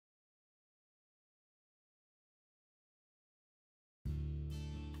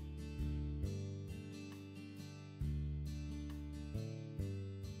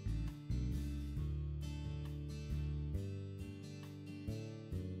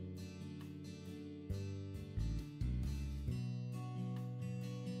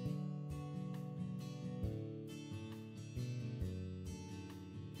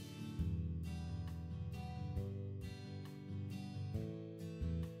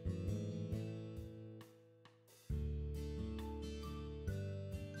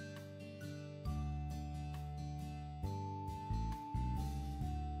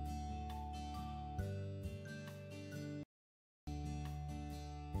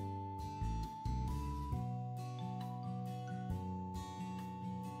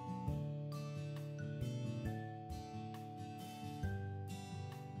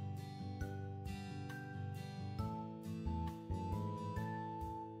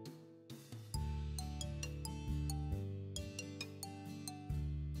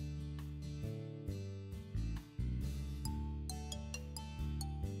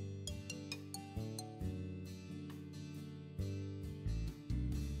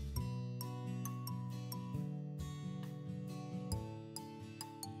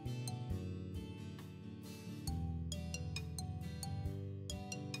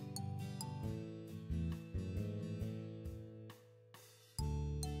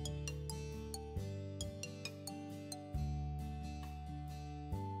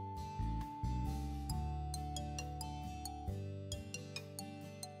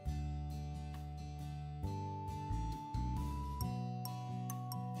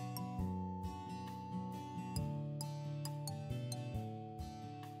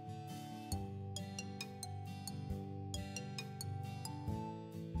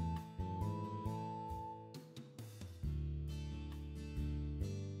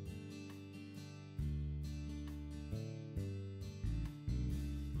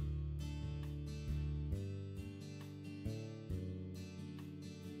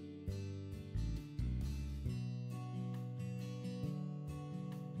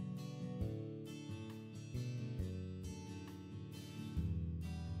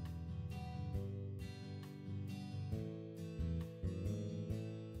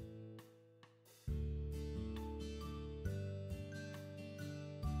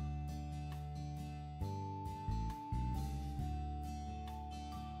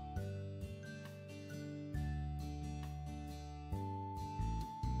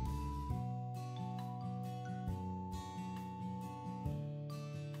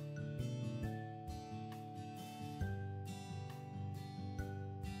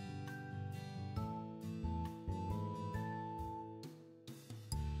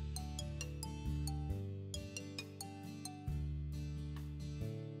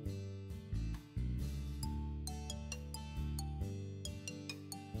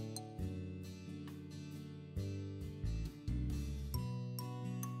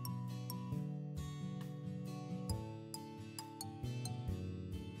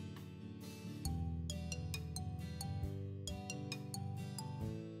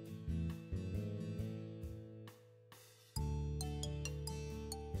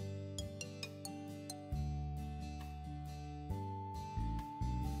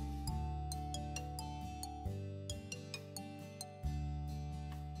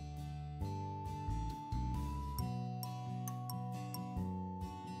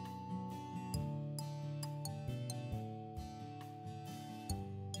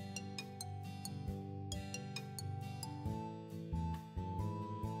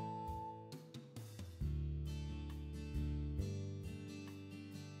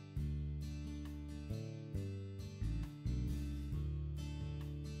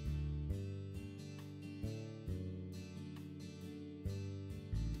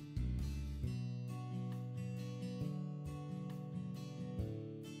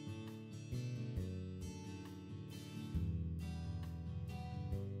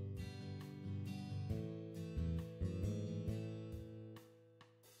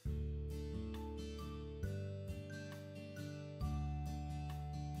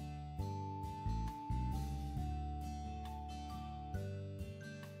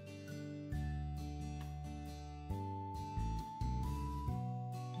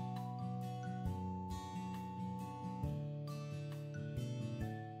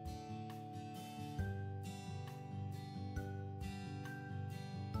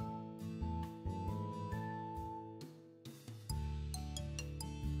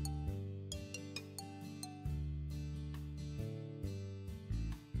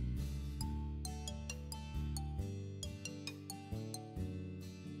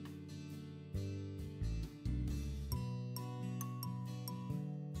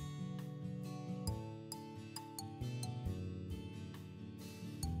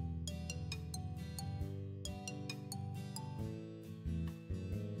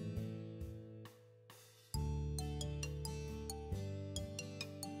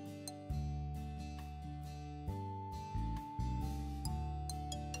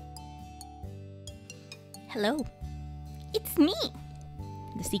Hello, it's me,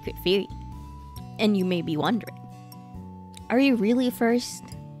 the secret Firi. And you may be wondering, are you really first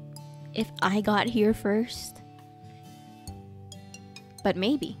if I got here first? But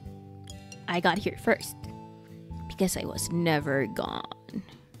maybe I got here first because I was never gone.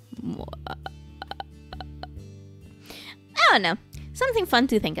 I don't know, something fun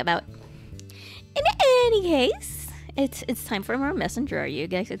to think about. In any case, it's time for more messenger. Are you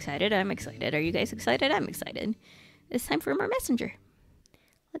guys excited? I'm excited. Are you guys excited? I'm excited. It's time for more messenger.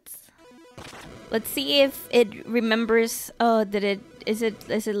 Let's see if it remembers. Oh, is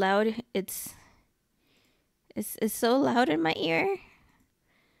it loud? It's so loud in my ear.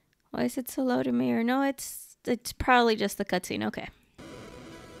 Why is it so loud in my ear? No, it's probably just the cutscene. Okay.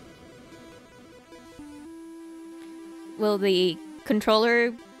 Will the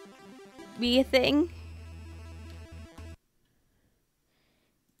controller be a thing?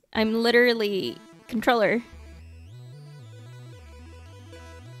 I'm literally controller.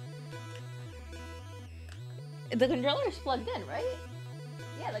 The controller's plugged in, right?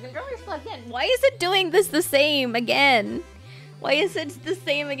 Yeah, the controller's plugged in. Why is it doing this the same again? Why is it the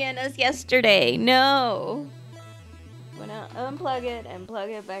same again as yesterday? No. I'm gonna unplug it and plug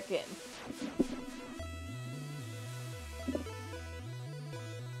it back in.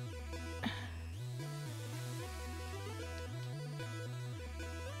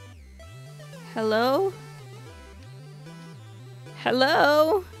 Hello?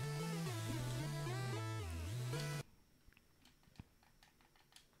 Hello?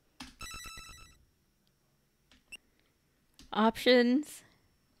 Options.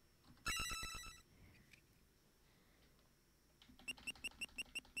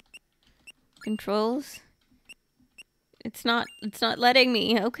 Controls. It's not letting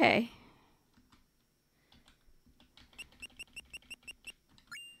me. Okay.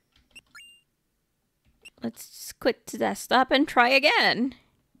 Let's just quit to desktop and try again.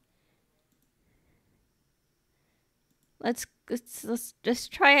 Let's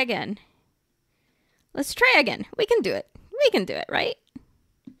just try again. Let's try again. We can do it. We can do it, right?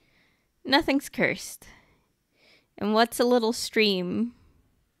 Nothing's cursed. And what's a little stream?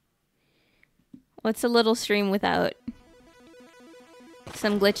 What's a little stream without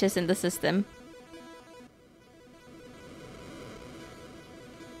some glitches in the system?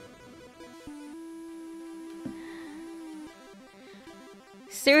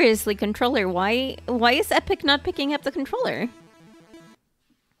 Seriously, controller, why is Epic not picking up the controller?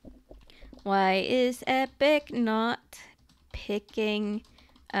 Why is Epic not picking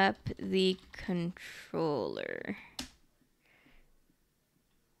up the controller?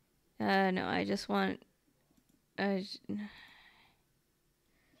 No, I just want... but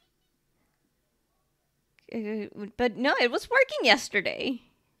no, it was working yesterday.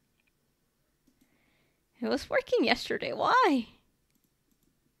 It was working yesterday. Why?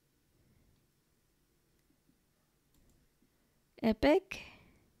 Epic?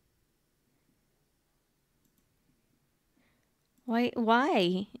 Why?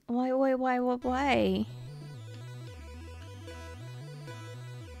 Why? Why?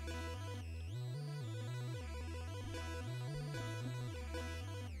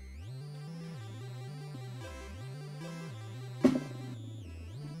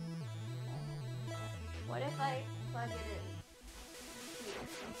 What if I plug it in here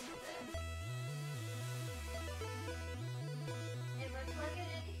instead? If I plug it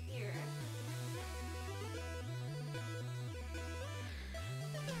in here...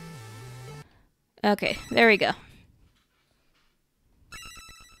 Okay, there we go.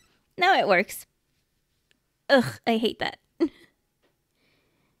 Now it works. Ugh, I hate that.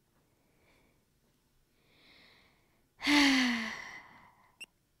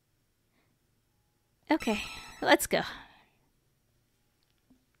 Okay, let's go.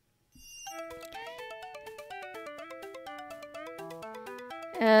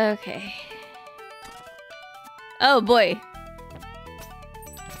 Okay. Oh boy.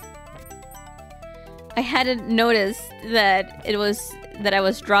 I hadn't noticed that I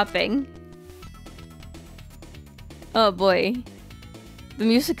was dropping. Oh boy. The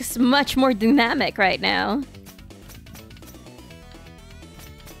music is much more dynamic right now.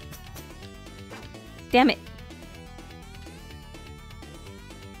 Damn it.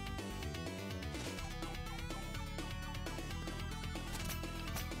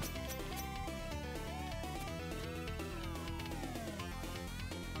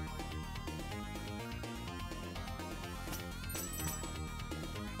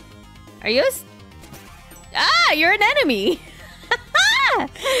 Are you Ah, you're an enemy!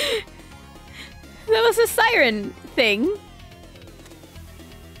 That was a siren thing.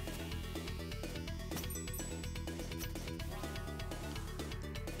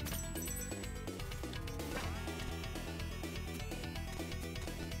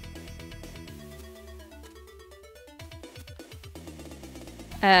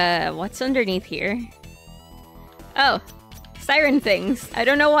 What's underneath here? Oh, siren things. I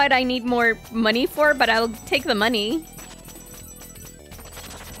don't know what I need more money for, but I'll take the money.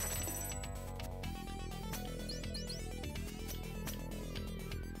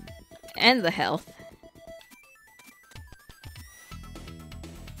 And the health.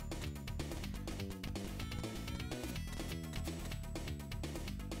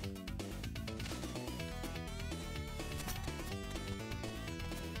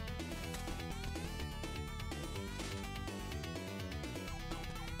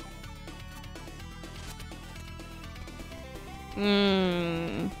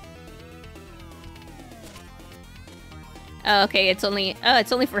 Oh, okay, it's only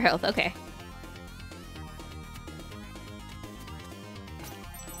for health, okay.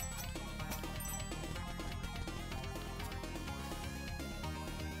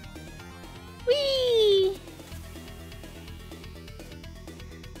 Whee!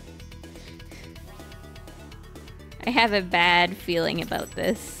 I have a bad feeling about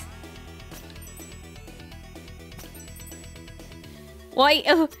this. Why?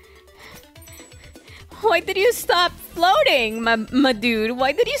 Oh. Why did you stop floating, my dude?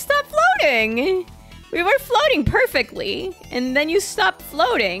 Why did you stop floating? We were floating perfectly, and then you stopped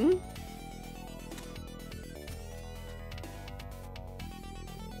floating.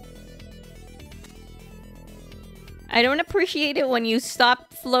 I don't appreciate it when you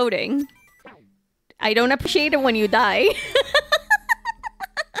stop floating. I don't appreciate it when you die.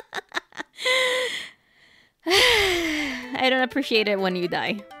 I don't appreciate it when you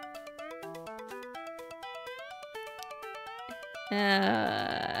die.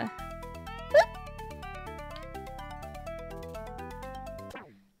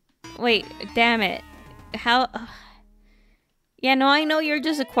 Wait, damn it. How? Yeah, no, I know you're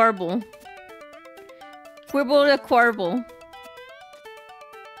just a Quirble. Quibble the Quirble.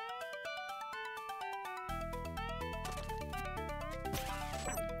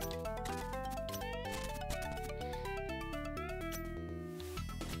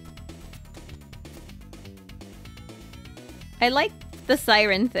 I like the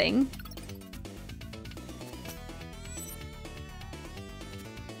siren thing.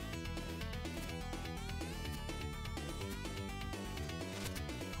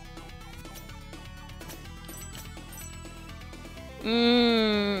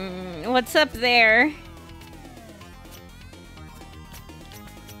 What's up there?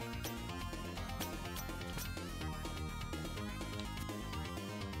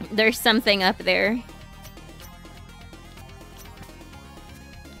 There's something up there.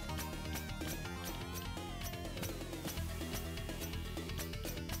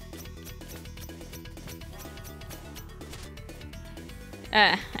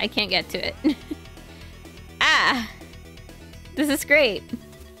 I can't get to it. This is great.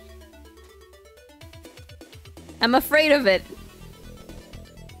 I'm afraid of it.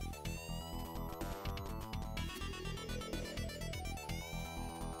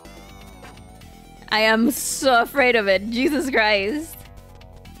 I am so afraid of it. Jesus Christ.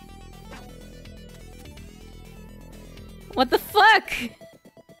 What the fuck?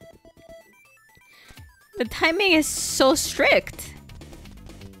 The timing is so strict.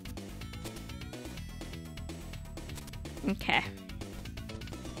 Okay.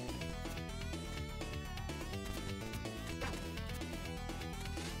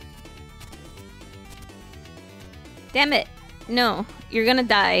 Damn it. No, you're gonna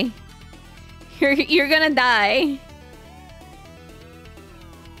die. You're gonna die.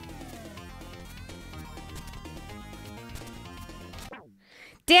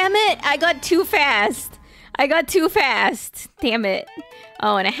 Damn it! I got too fast. I got too fast. Damn it.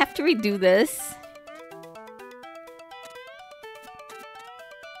 Oh, and I have to redo this.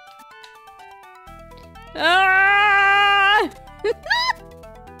 Ah!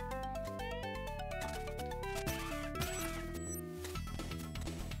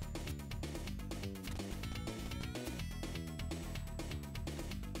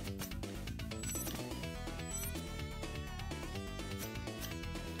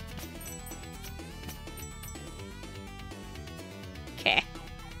 Okay.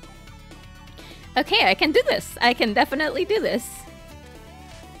 Okay, I can do this. I can definitely do this.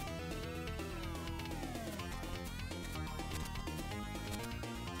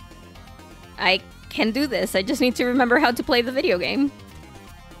 I can do this. I just need to remember how to play the video game.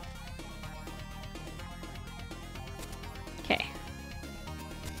 Okay.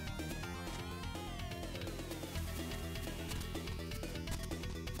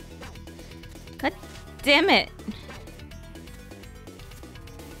 God damn it.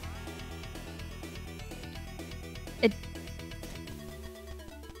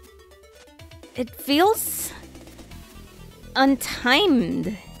 It feels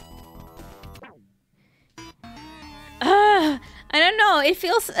untimed. I don't know. It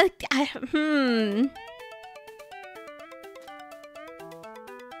feels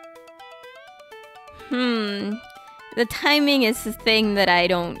The timing is the thing that I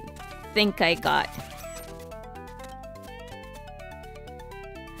don't think I got.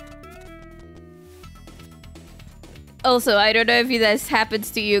 Also, I don't know if this happens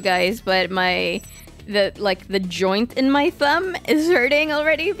to you guys, but the joint in my thumb is hurting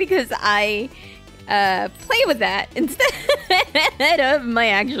already because I play with that instead of my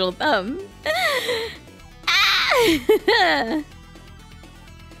actual thumb. Ah!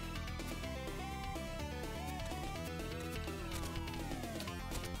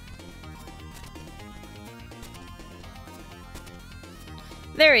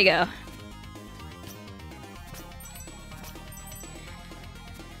 There we go.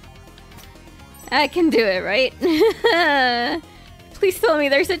 I can do it, right? Please tell me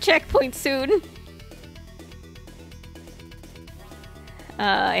there's a checkpoint soon.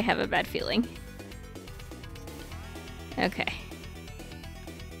 I have a bad feeling. Okay.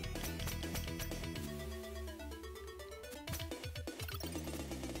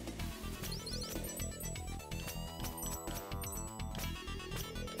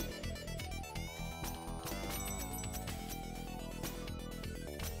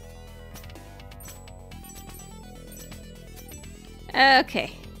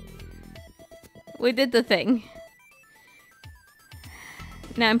 Okay. We did the thing.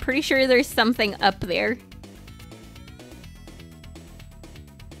 Now I'm pretty sure there's something up there.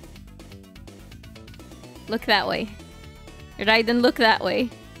 Look that way. Right, then look that way.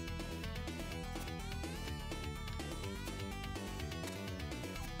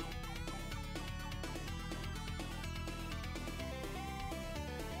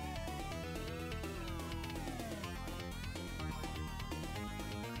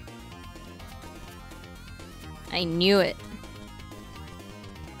 I knew it.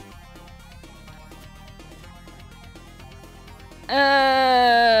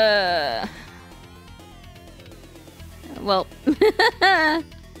 Well.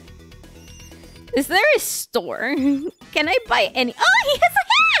 Is there a store? Can I buy any? Oh, he has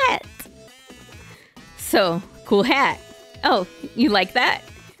a hat! So, cool hat. Oh, you like that?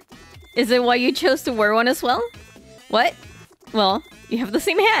 Is it why you chose to wear one as well? What? Well, you have the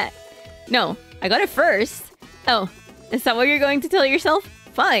same hat. No, I got it first. Oh, is that what you're going to tell yourself?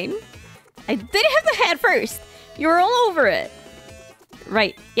 Fine. I did have the hat first. You were all over it.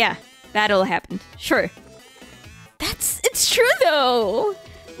 Right, yeah, that all happened. Sure. It's true though!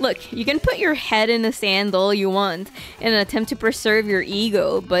 Look, you can put your head in the sand all you want in an attempt to preserve your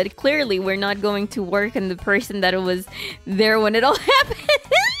ego, but clearly we're not going to work on the person that was there when it all happened.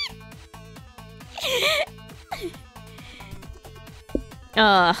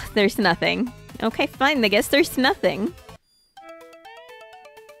 There's nothing. Okay, fine, I guess there's nothing.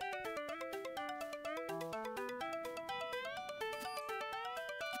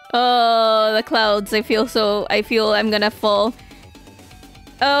 Oh, the clouds. I feel I'm gonna fall.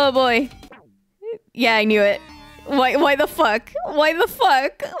 Oh boy. Yeah, I knew it. Why the fuck? Why the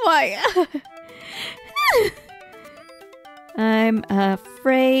fuck? Why? I'm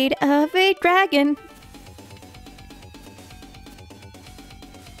afraid of a dragon.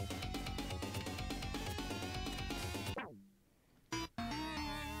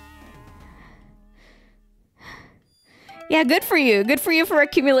 Yeah, good for you. Good for you for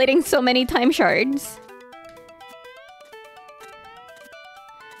accumulating so many time shards.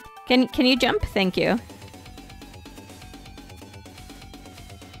 Can you jump? Thank you.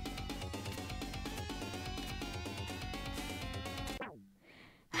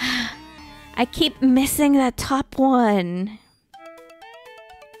 I keep missing that top one.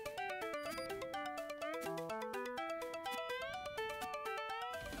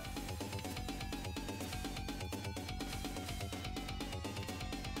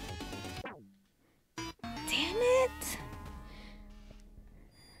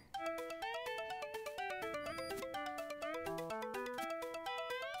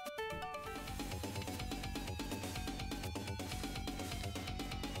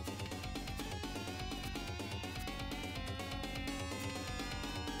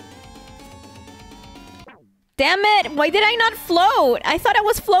 Damn it! Why did I not float? I thought I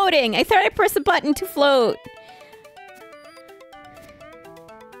was floating. I thought I pressed the button to float.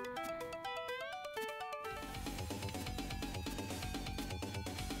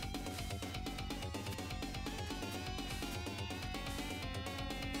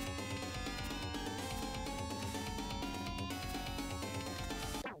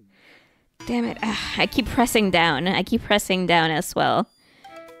 Damn it. Ugh, I keep pressing down. I keep pressing down as well.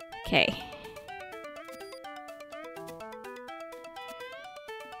 Okay.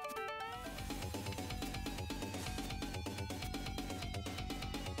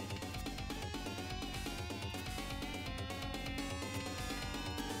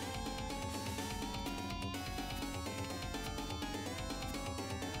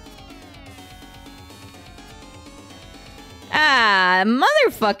 Ah,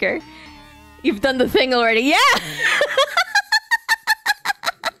 motherfucker. You've done the thing already. Yeah!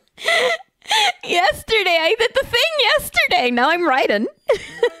 Yesterday, I did the thing yesterday. Now I'm riding.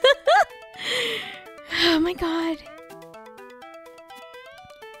 Oh my god.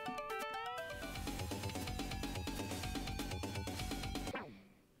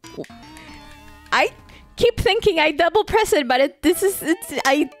 I keep thinking I double press it, but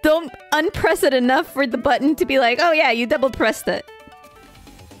I don't unpress it enough for the button to be like, oh yeah, you double pressed it.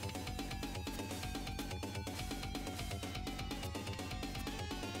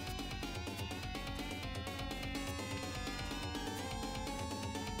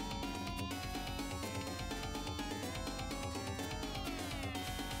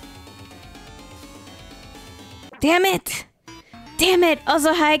 Damn it! Damn it!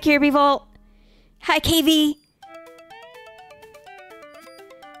 Also, hi, Kirby Volt. Hi, KV.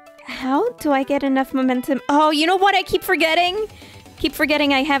 How do I get enough momentum? Oh, you know what I keep forgetting? Keep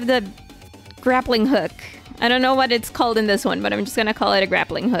forgetting I have the grappling hook. I don't know what it's called in this one, but I'm just gonna call it a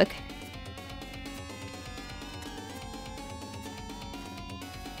grappling hook.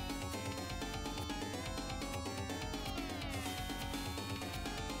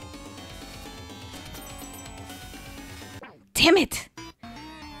 Damn it!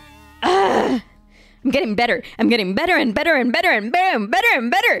 Ugh. I'm getting better. I'm getting better and better and better and better and better and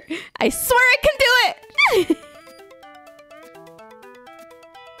better. I swear I can do it!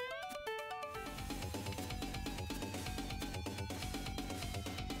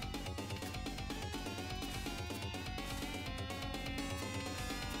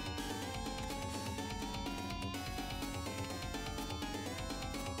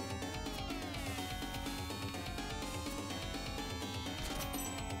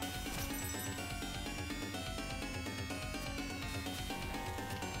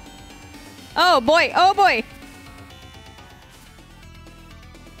 Oh boy, oh boy.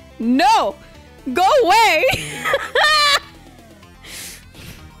 No! Go away!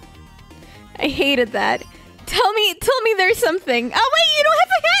 I hated that. Tell me there's something. Oh wait, you don't have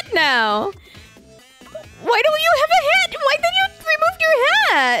a hat now! Why don't you have a hat? Why did you remove your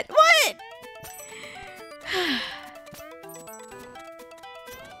hat? What?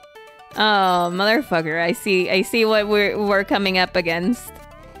 Oh, motherfucker. I see what we're coming up against.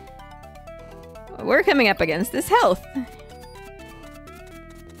 We're coming up against this health.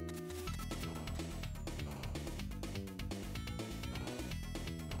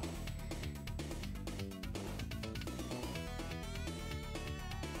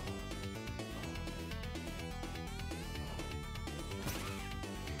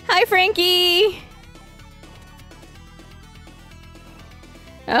 Hi, Frankie!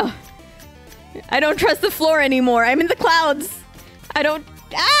 Oh. I don't trust the floor anymore. I'm in the clouds. I don't...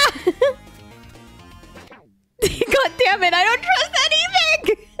 Ah! God damn it, I don't trust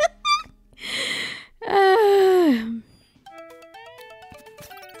anything!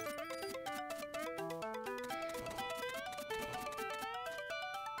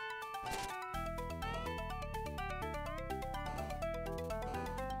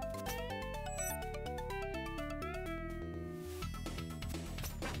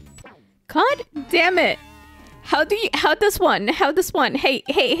 God damn it. How this one?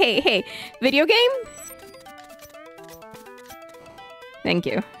 Hey. Video game? Thank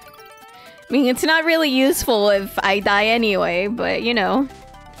you. I mean, it's not really useful if I die anyway, but you know.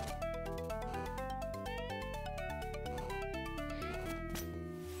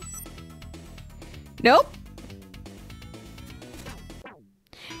 Nope.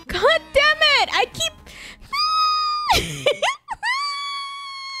 God damn it! I keep...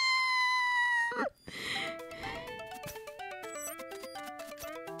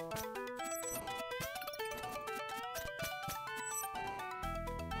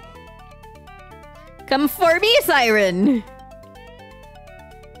 Come for me, Siren!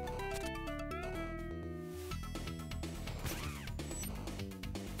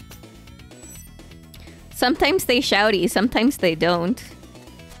 Sometimes they shouty, sometimes they don't.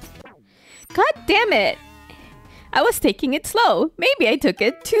 God damn it! I was taking it slow. Maybe I took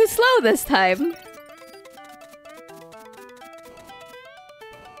it too slow this time.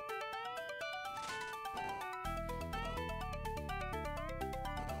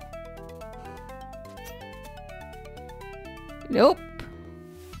 Nope.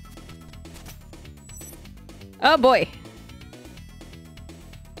 Oh boy.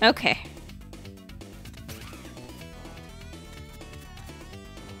 Okay.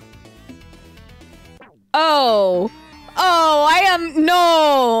 Oh. Oh, I am...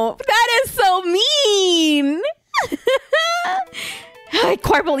 No! That is so mean!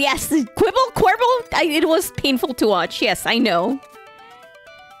 Quirble, yes. Quibble, Quirble. It was painful to watch. Yes, I know.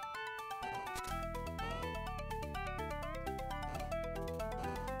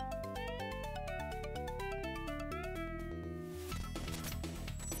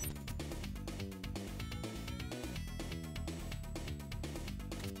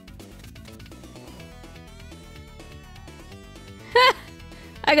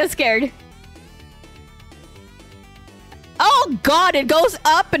 I got scared. Oh god, it goes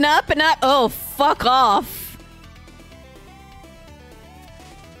up and up and up. Oh, fuck off.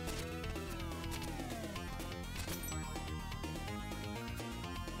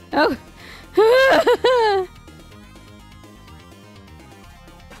 Oh.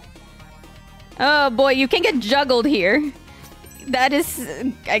 Oh boy, you can get juggled here. That is...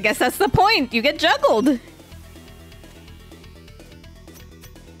 I guess that's the point. You get juggled.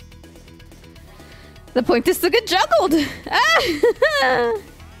 The point is to get juggled. Ah!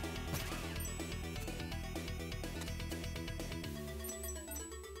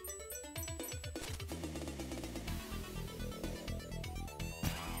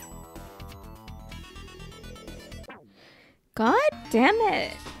 God damn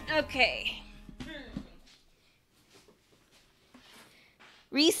it. Okay.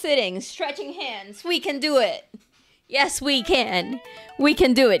 Resitting, stretching hands. We can do it. Yes, we can. We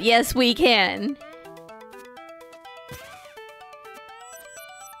can do it. Yes, we can.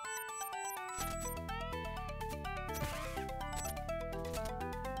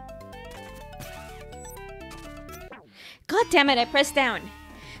 God damn it, I pressed down.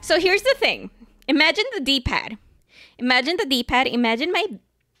 So here's the thing. Imagine the D-pad. Imagine the D-pad. Imagine my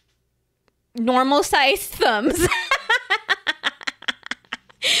normal sized thumbs.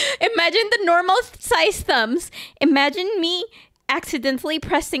 Imagine the normal sized thumbs. Imagine me accidentally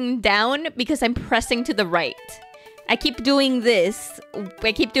pressing down because I'm pressing to the right. I keep doing this.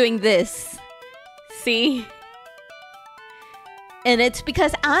 I keep doing this. See? And it's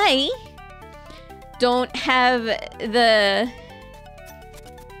because I don't have the...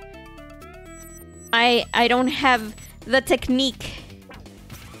 I don't have the technique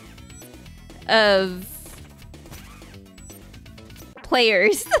of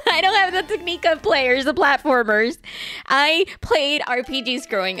players. I don't have the technique of players, the platformers. I played RPGs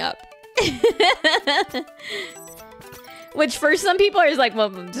growing up. Which for some people is like,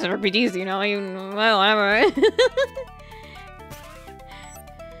 well, it's RPGs, you know, well, whatever.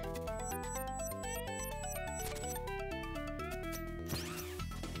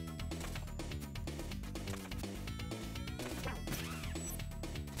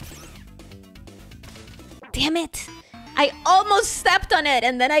 Damn it! I almost stepped on it,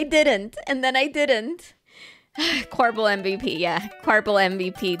 and then I didn't. And then I didn't. Quirble MVP, yeah. Quirble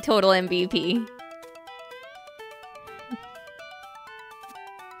MVP, total MVP.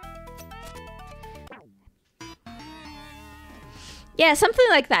 Yeah, something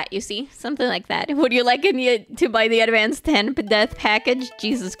like that, you see? Something like that. Would you like to buy the advanced 10 death package?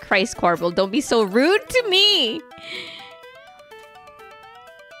 Jesus Christ, Quirble, don't be so rude to me!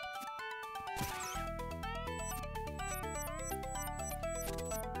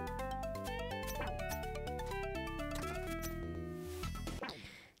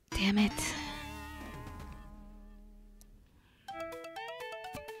 Damn it.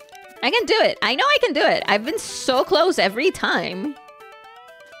 I can do it. I know I can do it. I've been so close every time.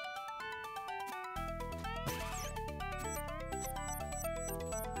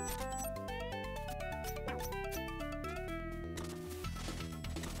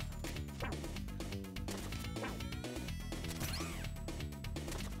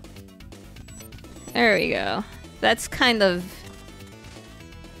 There we go. That's kind of...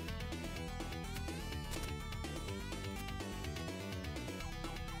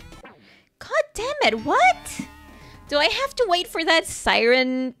 Damn it, what? Do I have to wait for that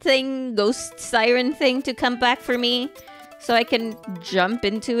siren thing, ghost siren thing to come back for me? So I can jump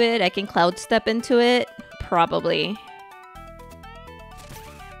into it? I can cloud step into it? Probably.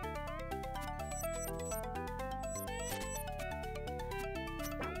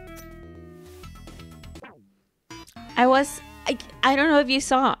 I don't know if you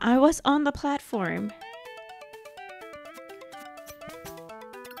saw, I was on the platform.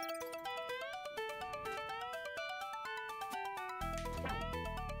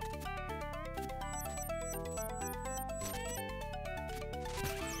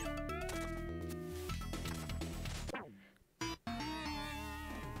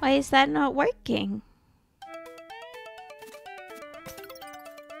 Why is that not working?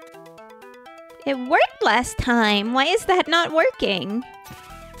 It worked last time. Why is that not working?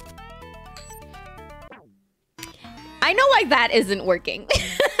 I know why that isn't working.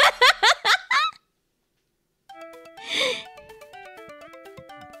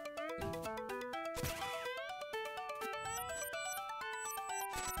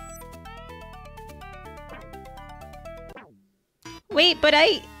 Wait, but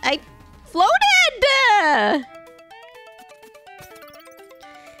I floated!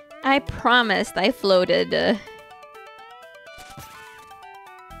 I promised I floated.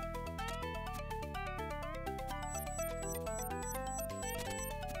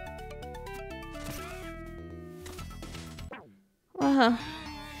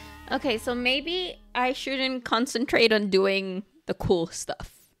 Okay, so maybe I shouldn't concentrate on doing the cool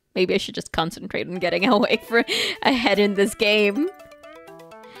stuff. Maybe I should just concentrate on getting ahead in this game.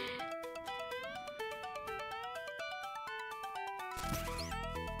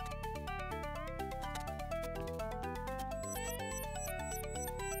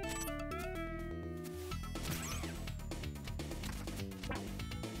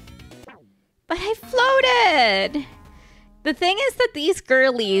 But I floated! The thing is that these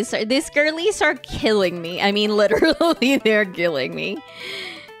girlies are killing me. I mean, literally, they're killing me.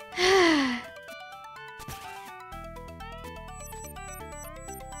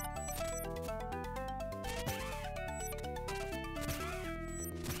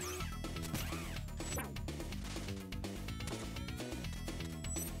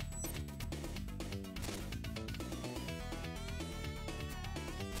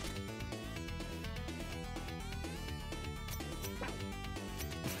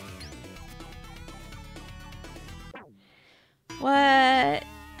 What?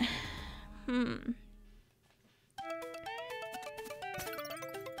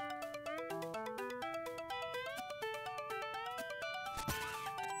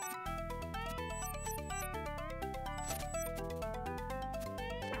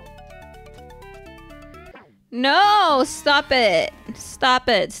 No, stop it. Stop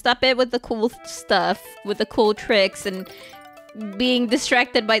it. Stop it with the cool stuff, with the cool tricks and being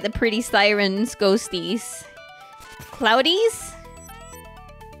distracted by the pretty sirens, ghosties. Cloudies?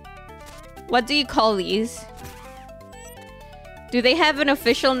 What do you call these? Do they have an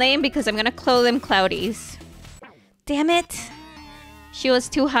official name? Because I'm gonna call them Cloudies. Damn it! She was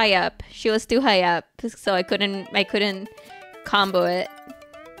too high up. She was too high up, so I couldn't combo it.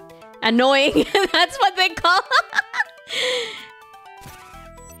 Annoying. That's what they call.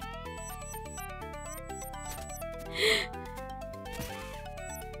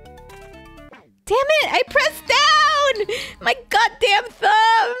 Damn it! I pressed down! My goddamn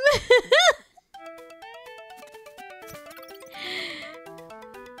thumb!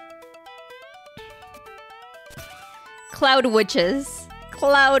 Cloud witches.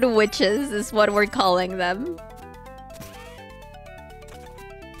 Cloud witches is what we're calling them.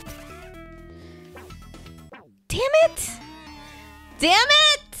 Damn it! Damn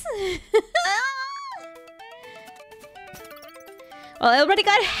it! Well, I already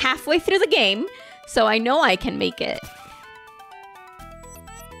got halfway through the game, so I know I can make it.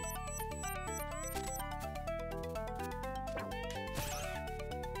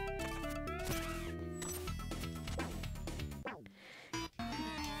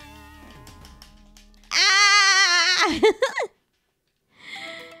 Ah!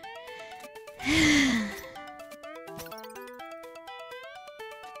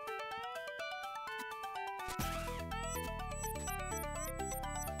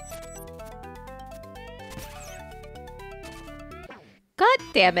 God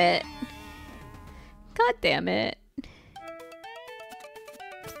damn it. God damn it.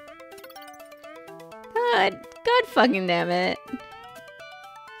 God fucking damn it.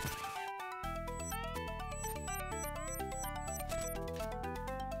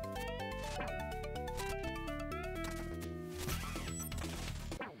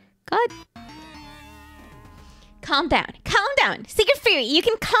 God. Calm down. Calm down. Secret Firi, you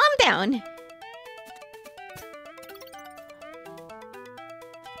can calm down.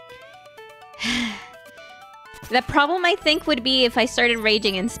 The problem, I think, would be if I started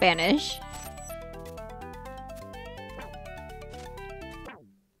raging in Spanish.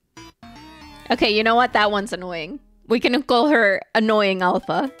 Okay, you know what? That one's annoying. We can call her Annoying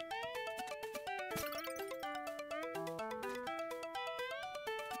Alpha.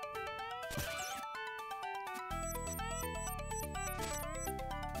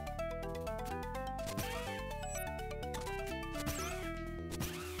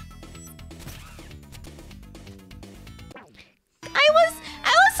 I was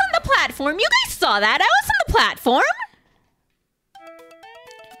platform. You guys saw that. I was on the platform.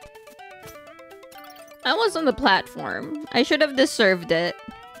 I was on the platform. I should have deserved it.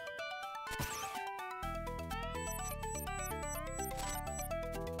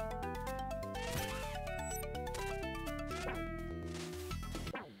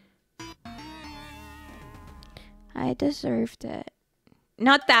 I deserved it.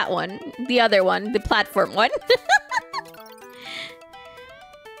 Not that one. The other one. The platform one.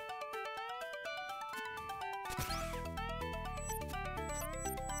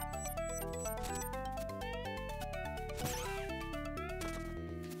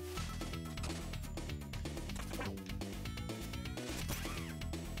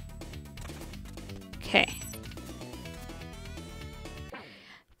 Okay.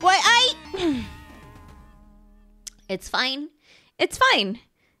 What It's fine. It's fine.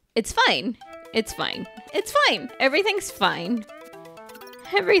 It's fine. It's fine. It's fine. Everything's fine.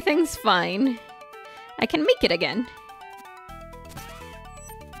 Everything's fine. I can make it again.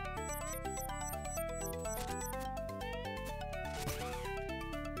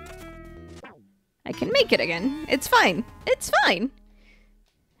 I can make it again. It's fine. It's fine.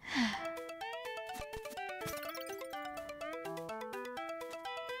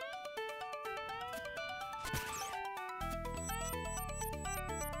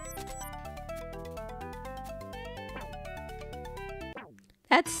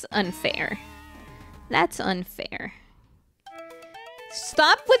 That's unfair. That's unfair.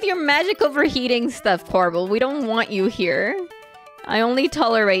 Stop with your magic overheating stuff, Corbel. We don't want you here. I only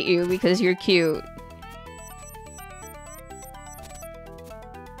tolerate you because you're cute.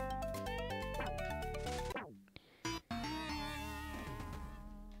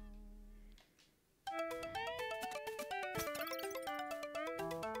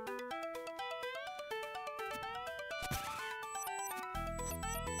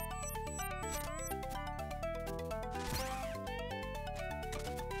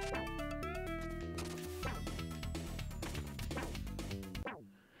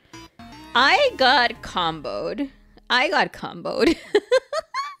 I got comboed. I got comboed.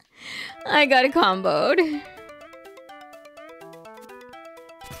 I got comboed.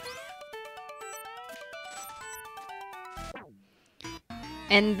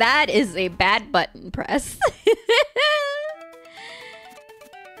 And that is a bad button press.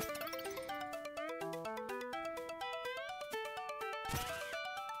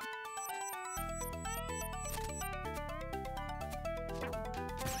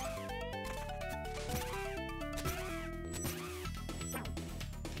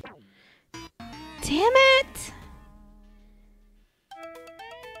 Damn it!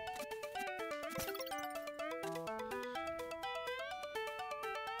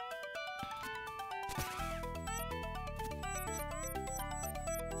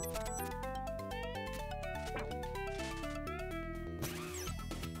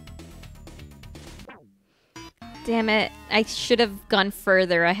 Damn it. I should have gone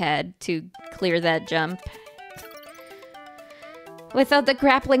further ahead to clear that jump. Without the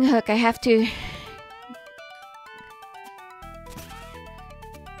grappling hook, I have to...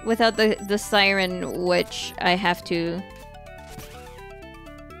 Without the siren witch, I have to...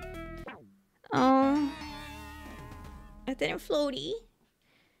 Oh. I didn't floaty.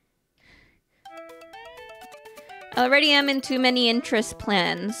 I already am in too many interest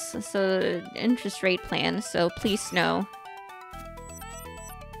plans, so interest rate plans, so please no.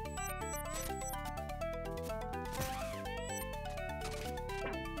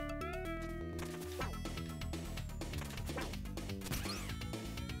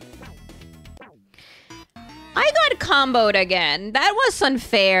 I got comboed again. That was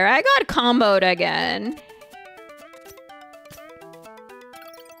unfair. I got comboed again.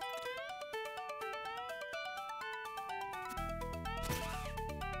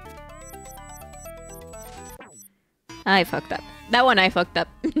 I fucked up. That one I fucked up.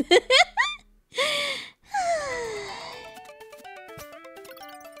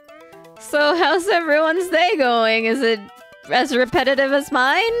 So how's everyone's day going? Is it as repetitive as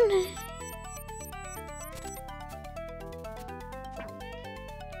mine?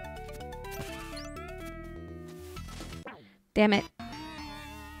 Damn it.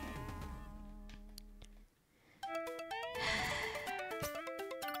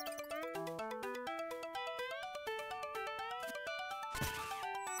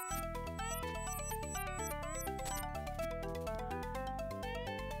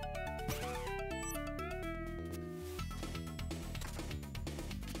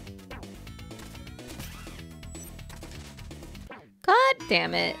 God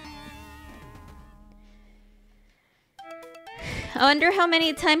damn it. I wonder how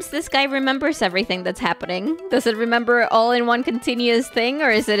many times this guy remembers everything that's happening. Does it remember all in one continuous thing, or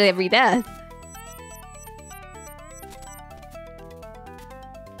is it every death?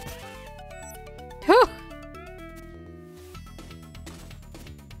 Whew.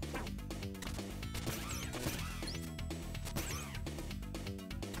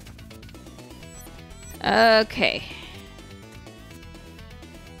 Okay.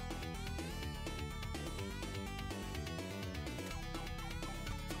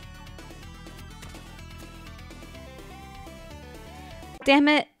 Damn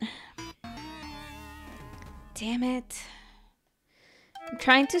it. Damn it. I'm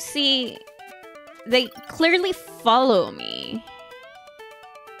trying to see... They clearly follow me.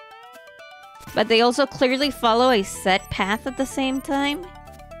 But they also clearly follow a set path at the same time.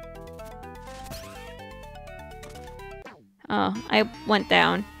 Oh, I went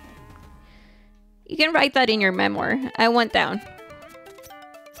down. You can write that in your memoir. I went down.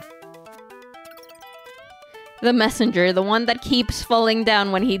 The messenger, the one that keeps falling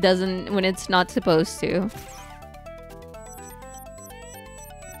down when he doesn't, when it's not supposed to.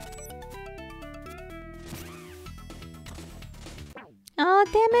 Oh,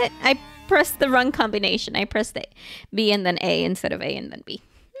 damn it. I pressed the wrong combination. I pressed B and then A instead of A and then B.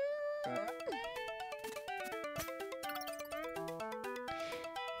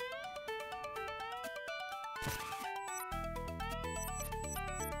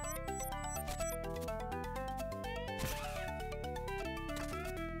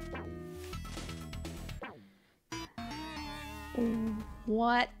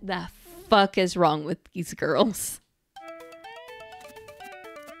 What the fuck is wrong with these girls?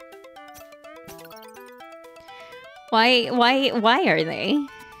 Why are they?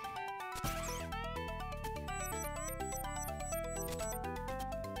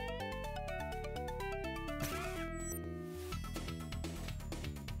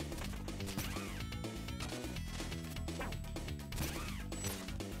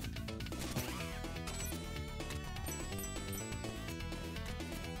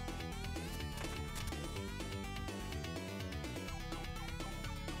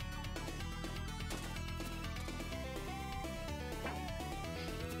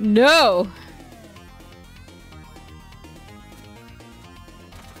 No!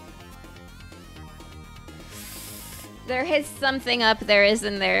 There is something up there,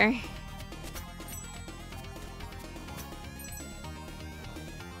 isn't there?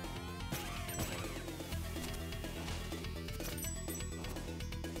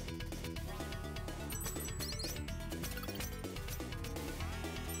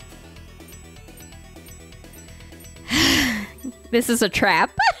 This is a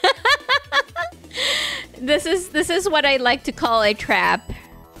trap. This is what I like to call a trap.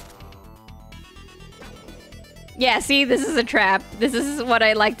 Yeah, see, this is a trap. This is what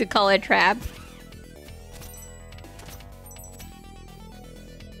I like to call a trap.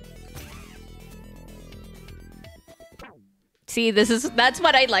 See, that's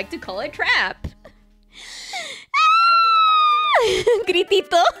what I like to call a trap.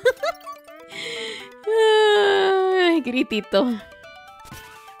 Gritito. Gritito.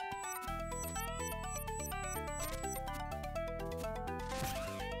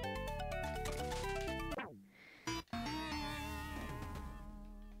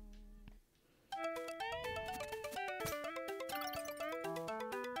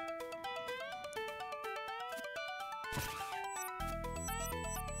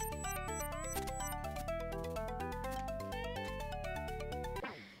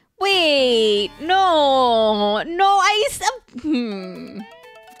 Wait, no,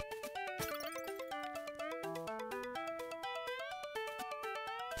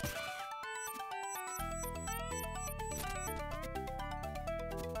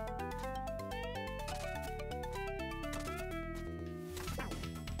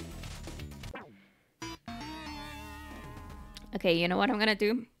 Okay, you know what I'm gonna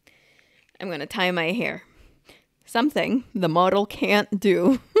do? I'm gonna tie my hair. Something the model can't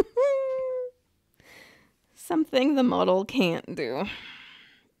do. Something the model can't do.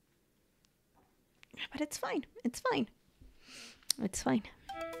 But it's fine. It's fine. It's fine.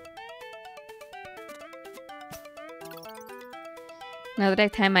 Now that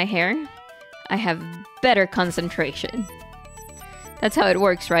I've tied my hair, I have better concentration. That's how it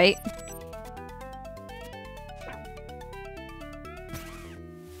works, right?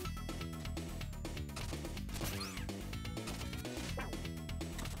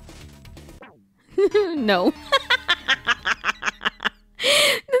 No.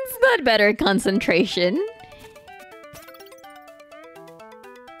 That's not better concentration.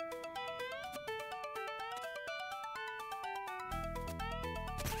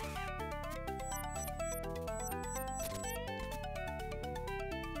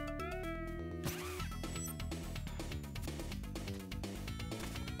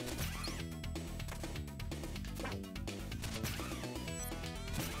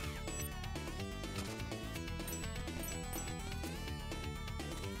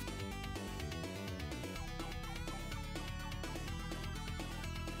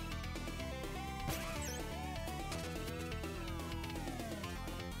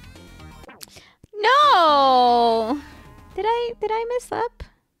 Did I mess up?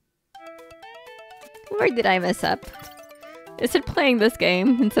 Where did I mess up? Is it playing this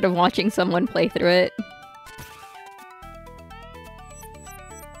game instead of watching someone play through it?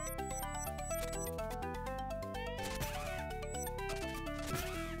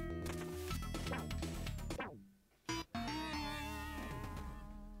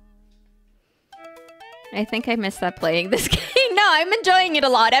 I think I messed up playing this game. No, I'm enjoying it a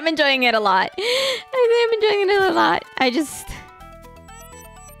lot. I'm enjoying it a lot. I'm enjoying it a lot. I just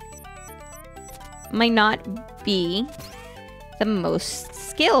might not be the most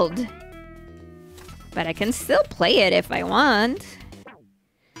skilled, but I can still play it if I want.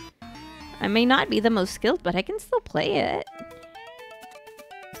 I may not be the most skilled, but I can still play it.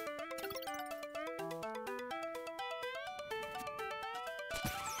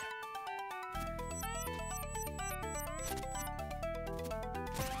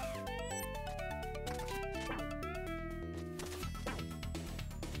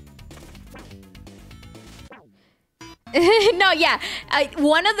 No, yeah.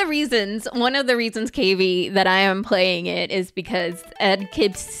 One of the reasons, KV, that I am playing it is because Ed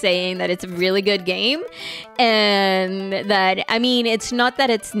keeps saying that it's a really good game, and that, I mean, it's not that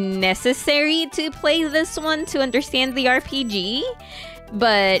it's necessary to play this one to understand the RPG,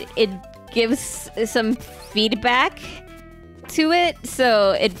 but it gives some feedback to it,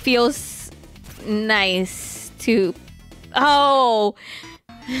 so it feels nice to... Oh...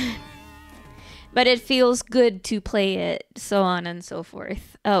 But it feels good to play it, so on and so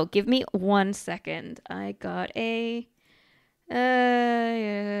forth. Oh, give me 1 second. I got a...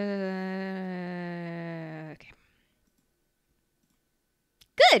 okay.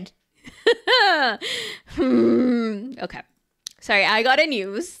 Good! Okay. Sorry, I got a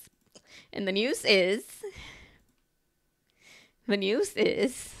news. And the news is...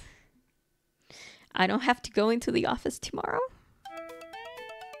 I don't have to go into the office tomorrow.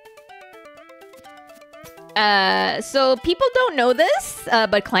 So people don't know this,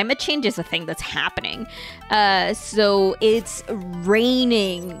 but climate change is a thing that's happening. So it's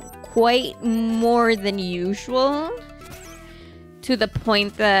raining quite more than usual, to the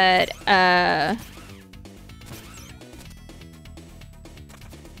point that,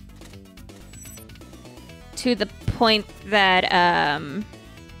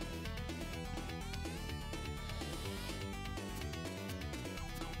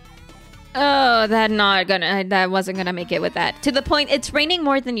 oh, that wasn't gonna make it with that. To the point, it's raining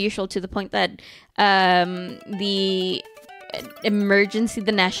more than usual, to the point that the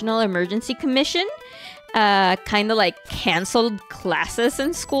National Emergency Commission kind of like canceled classes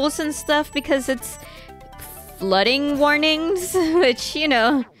in schools and stuff because it's flooding warnings, which, you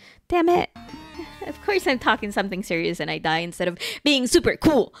know, damn it. Of course I'm talking something serious and I die instead of being super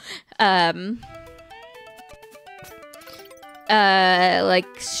cool. Like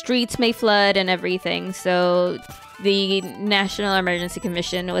streets may flood and everything, so the National Emergency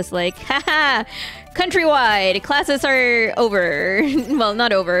Commission was like, haha, countrywide, classes are over. Well,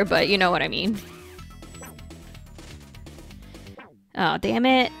 not over, but you know what I mean. Oh, damn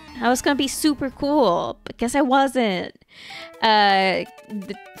it. I was gonna be super cool, but guess I wasn't. I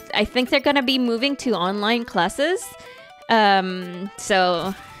think they're gonna be moving to online classes.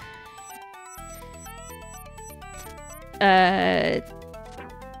 So...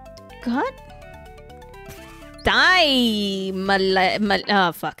 God?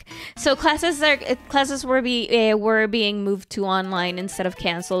 Oh, fuck. So classes were being moved to online instead of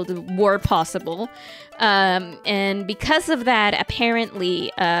canceled, were possible. And because of that,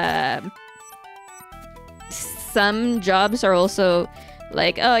 apparently, some jobs are also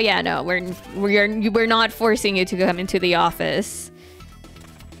like, oh yeah, no, we're not forcing you to come into the office.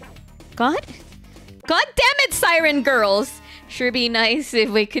 God damn it, Siren Girls! Sure be nice if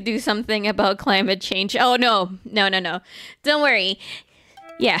we could do something about climate change. Oh, no. Don't worry.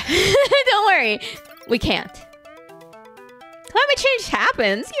 Yeah, don't worry. We can't. Climate change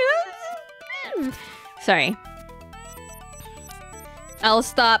happens, you know? Sorry. I'll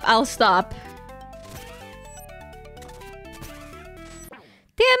stop.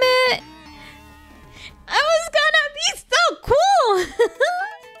 Damn it! I was gonna be so cool!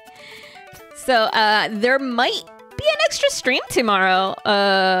 So, there might be an extra stream tomorrow,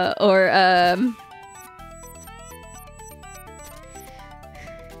 or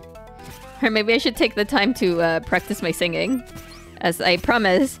maybe I should take the time to practice my singing, as I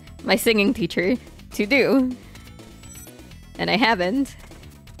promised my singing teacher to do, and I haven't.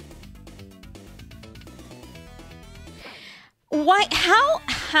 Why?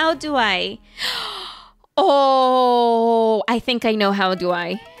 How do I? Oh, I think I know how do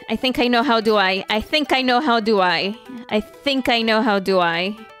I. I think I know how do I. I think I know how do I. I think I know how do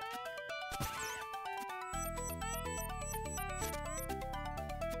I.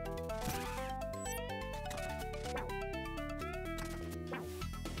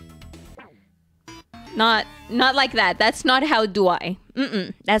 Not like that. That's not how do I.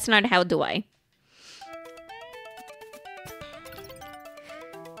 That's not how do I.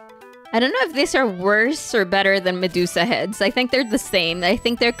 I don't know if these are worse or better than Medusa heads. I think they're the same. I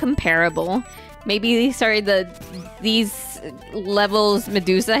think they're comparable. Maybe these are these levels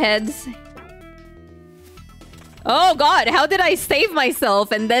Medusa heads. Oh god, how did I save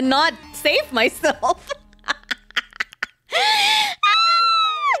myself and then not save myself?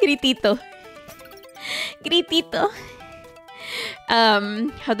 Gritito. Gritito.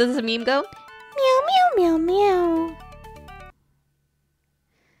 How does the meme go? Meow, meow, meow, meow.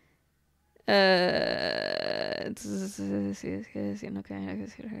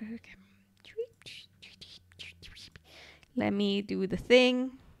 Let me do the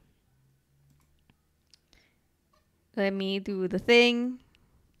thing. Let me do the thing.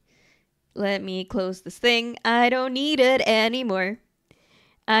 Let me close this thing. I don't need it anymore.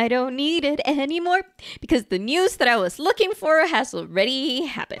 I don't need it anymore because the news that I was looking for has already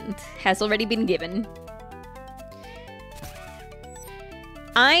happened, has already been given.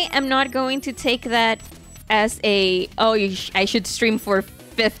 I am not going to take that as a, oh, I should stream for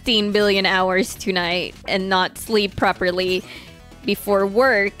 15 billion hours tonight and not sleep properly before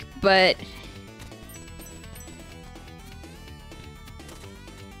work, but...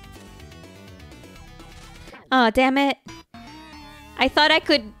 Oh, damn it. I thought I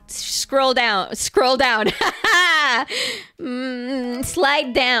could scroll down. Scroll down.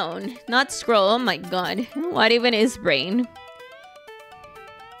 Slide down. Not scroll. Oh my god. What even is brain?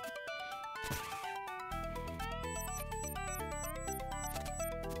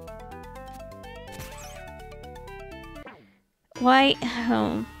 Why?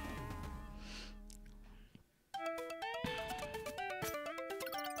 Oh.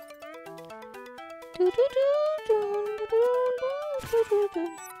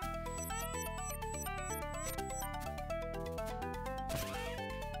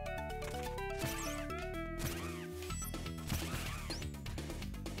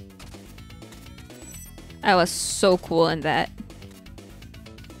 I was so cool in that.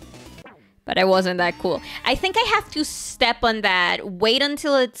 But I wasn't that cool. I think I have to step on that, wait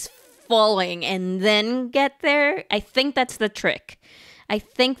until it's falling, and then get there. I think that's the trick. I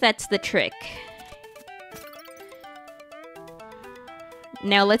think that's the trick.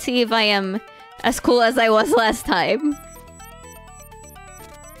 Now let's see if I am as cool as I was last time.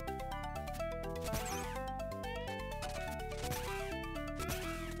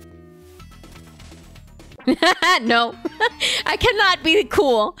 No. I cannot be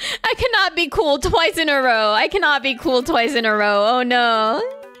cool. I cannot be cool twice in a row. I cannot be cool twice in a row. Oh no.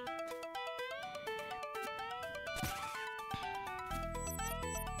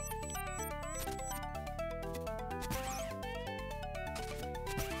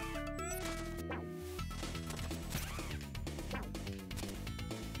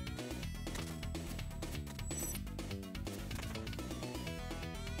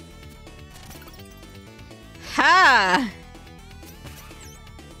 Ha!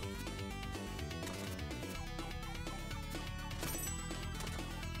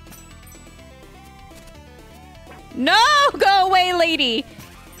 No! Go away, lady!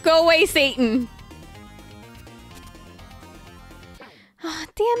 Go away, Satan! Oh,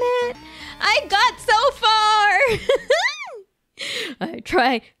 damn it! I got so far! I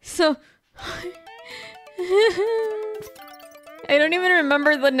try so hard. I don't even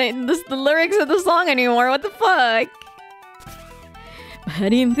remember the lyrics of the song anymore. What the fuck?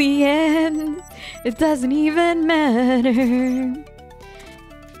 But in the end, it doesn't even matter.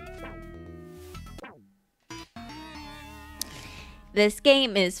 This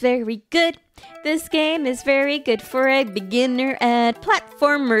game is very good. This game is very good for a beginner at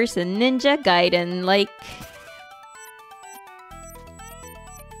platformers and Ninja Gaiden like.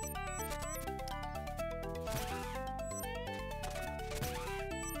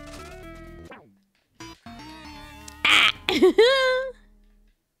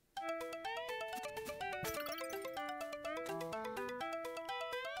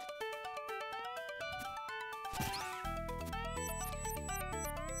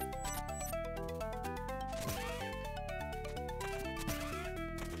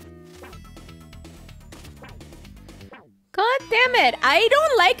 God damn it. I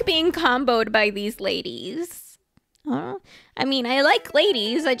don't like being comboed by these ladies. I mean, I like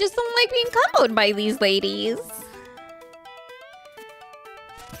ladies. I just don't like being comboed by these ladies.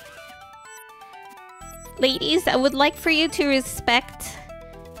 Ladies, I would like for you to respect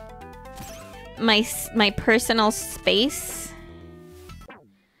my personal space.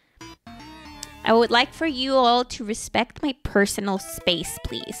 I would like for you all to respect my personal space,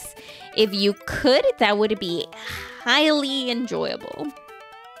 please. If you could, that would be highly enjoyable.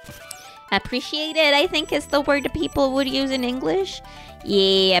 Appreciate it, I think is the word that people would use in English.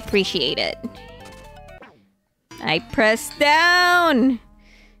 Yeah, appreciate it. I press down.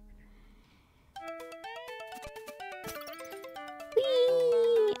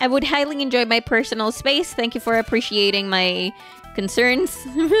 Whee! I would highly enjoy my personal space. Thank you for appreciating my concerns.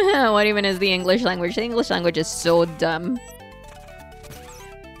 What even is the English language? The English language is so dumb.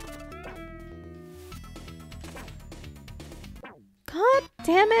 God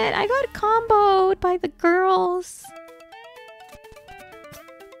damn it, I got comboed by the girls.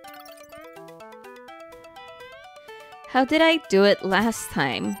 How did I do it last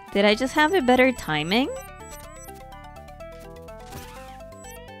time? Did I just have a better timing?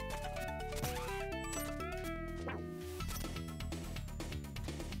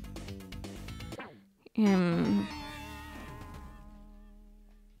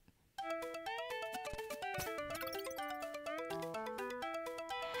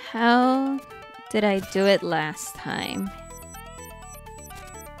 How did I do it last time?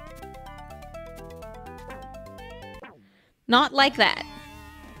 Not like that.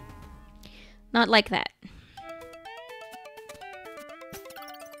 Not like that.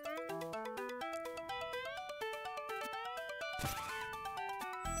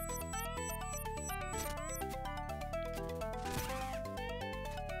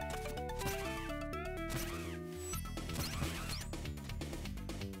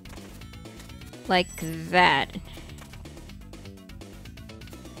 Like that.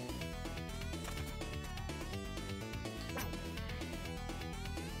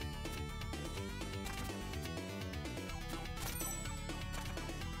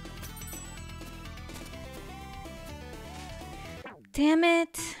 Damn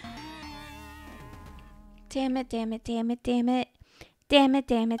it. Damn it, damn it, damn it, damn it. Damn it,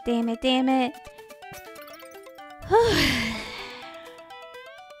 damn it, damn it, damn it.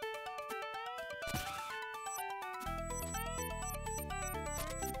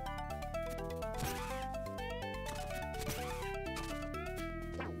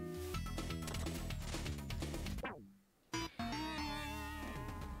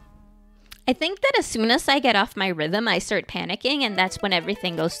 I think that as soon as I get off my rhythm, I start panicking, and that's when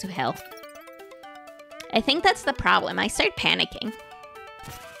everything goes to hell. I think that's the problem. I start panicking.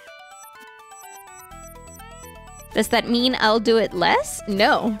 Does that mean I'll do it less?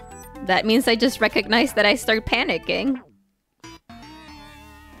 No. That means I just recognize that I start panicking.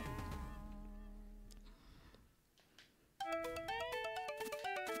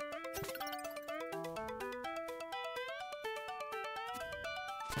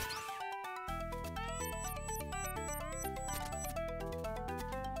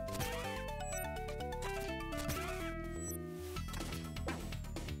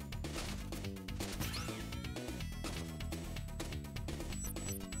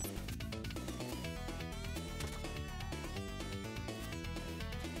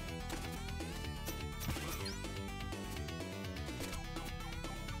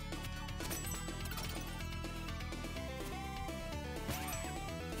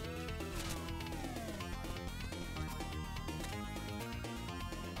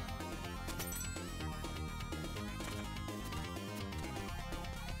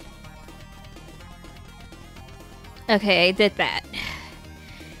 Okay, I did that.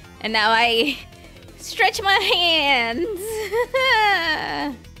 And now I stretch my hands.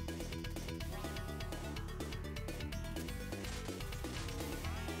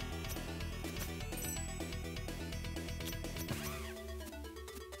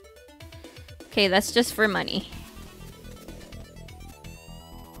 Okay, that's just for money.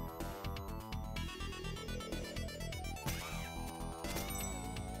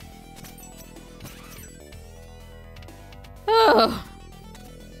 Oh.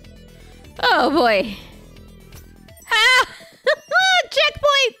 Oh boy. Ah!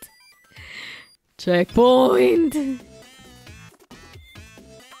 Checkpoint! Checkpoint!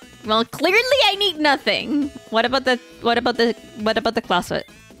 Well, clearly I need nothing. What about the closet?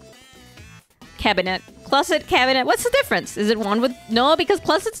 Cabinet. Closet, cabinet. What's the difference? Is it one with... No, because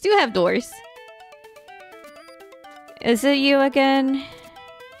closets do have doors. Is it you again?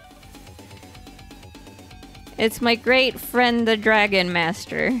 It's my great friend, the Dragon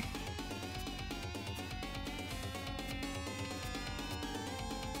Master.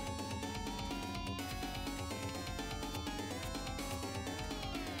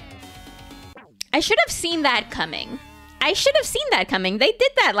 I should have seen that coming. I should have seen that coming. They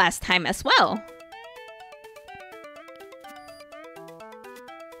did that last time as well.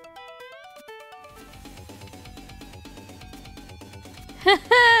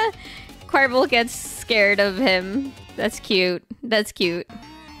 Quirble gets scared of him. That's cute. That's cute.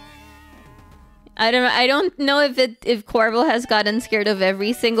 I don't know if Quirble has gotten scared of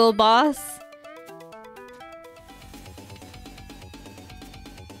every single boss.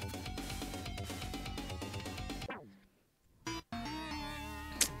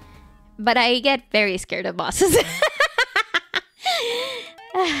 But I get very scared of bosses.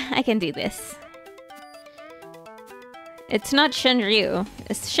 I can do this. It's not Shenryu.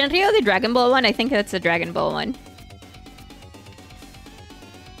 Is Shenryu the Dragon Ball one? I think that's the Dragon Ball one.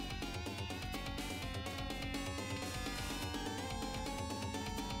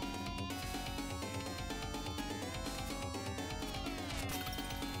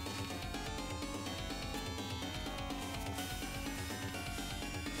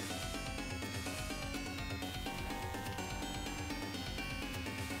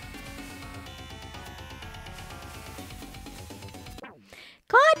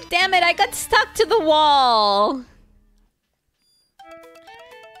 God damn it, I got stuck to the wall.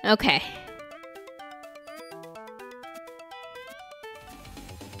 Okay.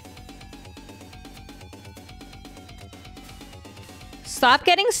 Stop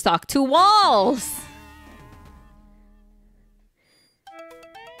getting stuck to walls.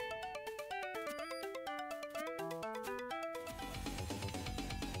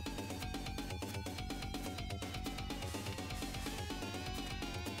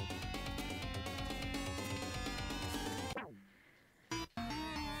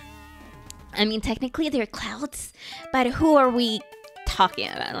 I mean, technically they're clouds, but who are we talking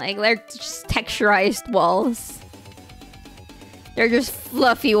about? Like, they're just texturized walls. They're just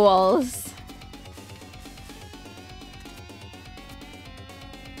fluffy walls.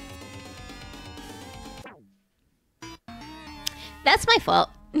 That's my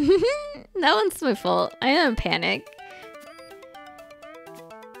fault. That one's my fault. I don't panic.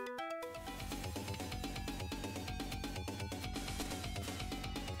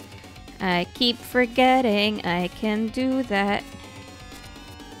 I keep forgetting I can do that.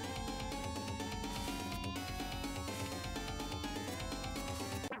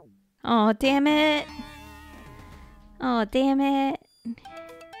 Oh, damn it. Oh, damn it.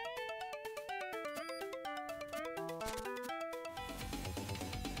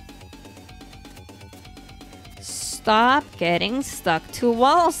 Stop getting stuck to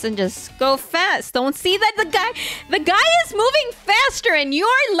walls and just go fast. Don't see that the guy is moving faster and you're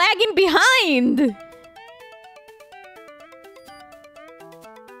lagging behind.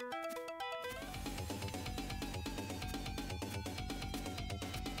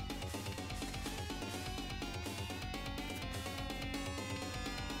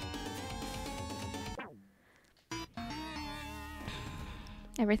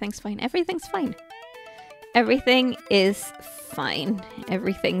 Everything's fine. Everything's fine. Everything is fine.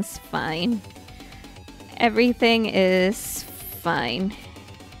 Everything's fine. Everything is fine.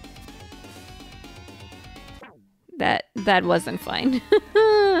 That wasn't fine.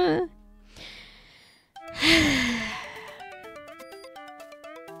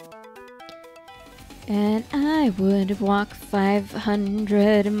 And I would walk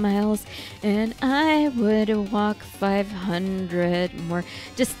 500 miles, and I would walk 500 more,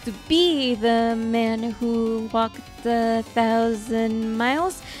 just to be the man who walked 1,000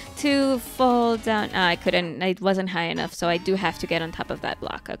 miles to fall down. Oh, I couldn't, it wasn't high enough, so I do have to get on top of that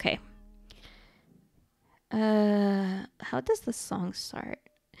block. Okay. How does the song start?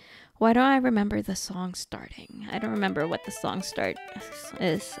 Why don't I remember the song starting? I don't remember what the song start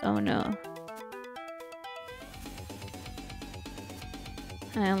is. Oh no.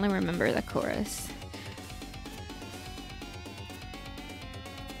 I only remember the chorus.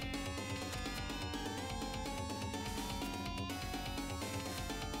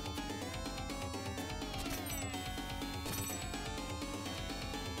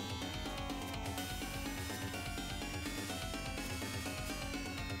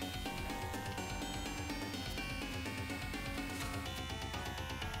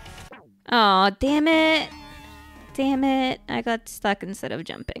 Oh, damn it. Damn it. I got stuck instead of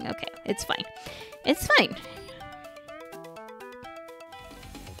jumping. Okay, it's fine. It's fine.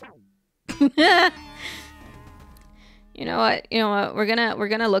 You know what? You know what? We're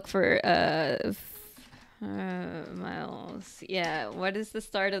gonna look for miles. Yeah, what is the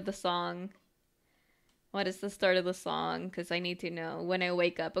start of the song? What is the start of the song? Because I need to know when I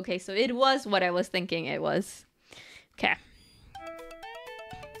wake up. Okay, so it was what I was thinking it was. Okay.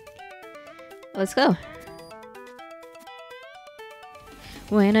 Let's go.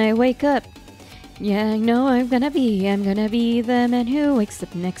 When I wake up, yeah, I know I'm gonna be the man who wakes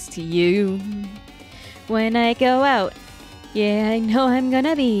up next to you. When I go out, yeah, I know I'm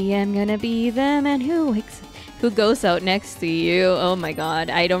gonna be the man who goes out next to you. Oh my god,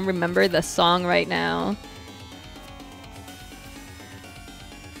 I don't remember the song right now.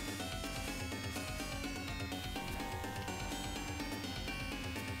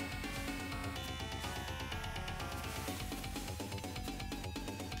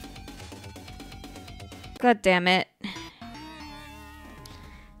 God damn it.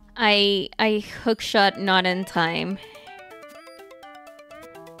 I hookshot not in time.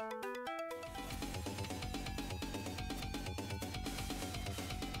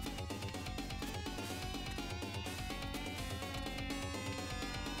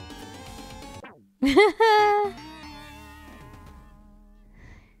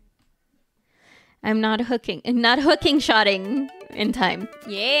 I'm not hooking shotting in time.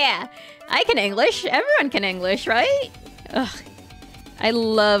 Yeah, I can English. Everyone can English, right? Ugh, I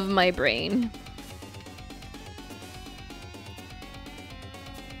love my brain.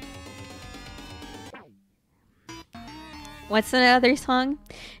 What's another song?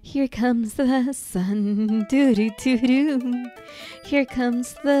 Here comes the sun, doo doo doo doo. Here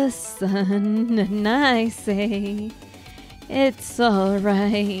comes the sun, and I say, it's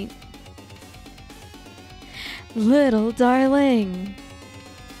alright. Little darling,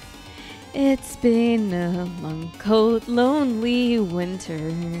 it's been a long, cold, lonely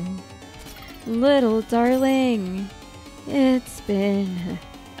winter. Little darling, it's been...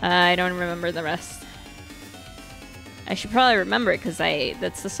 I don't remember the rest. I should probably remember it because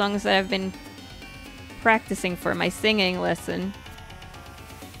that's the songs that I've been practicing for my singing lesson.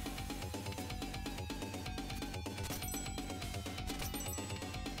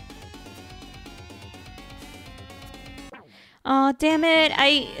 Oh damn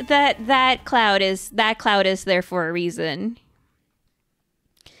it! That cloud is there for a reason.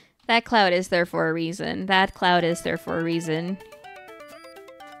 That cloud is there for a reason. That cloud is there for a reason.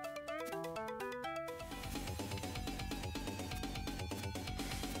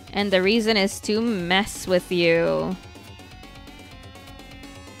 And the reason is to mess with you.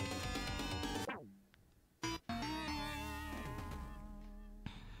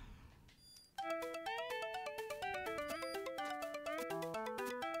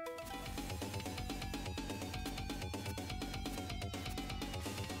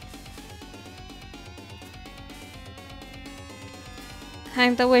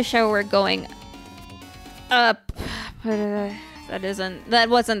 Kinda wish I were going up, but that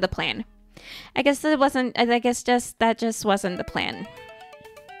wasn't the plan. I guess that just wasn't the plan.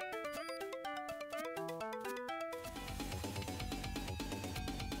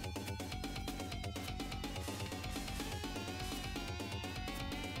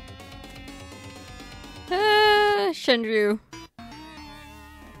 Shinju.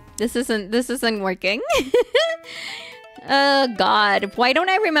 This isn't working. Oh god, why don't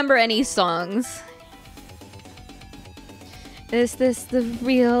I remember any songs? Is this the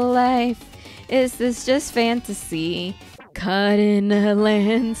real life? Is this just fantasy? Caught in a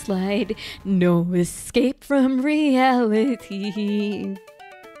landslide, no escape from reality.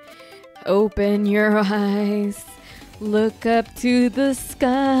 Open your eyes, look up to the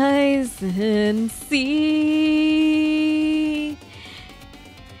skies and see.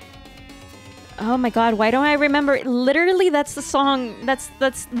 Oh my god, why don't I remember? Literally, that's the song. That's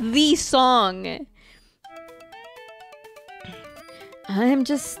the song. I'm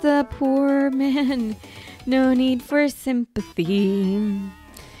just a poor man, no need for sympathy.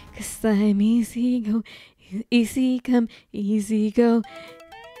 'Cause I'm easy go, easy come, easy go.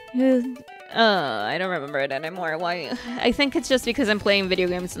 I don't remember it anymore. Why? I think it's just because I'm playing video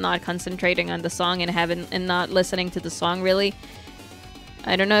games and not concentrating on the song and not listening to the song really.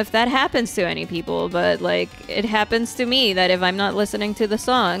 I don't know if that happens to any people, but like it happens to me that if I'm not listening to the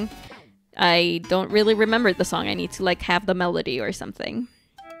song, I don't really remember the song. I need to like have the melody or something.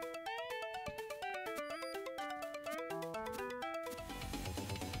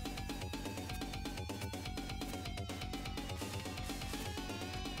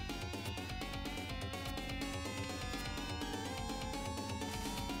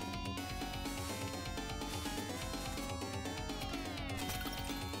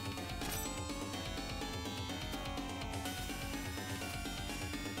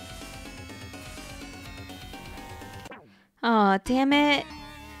 Aw, damn it.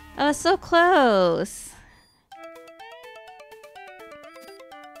 I was so close.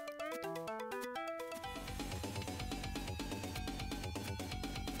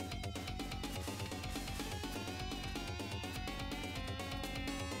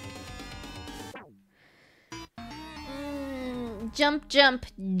 Jump, jump,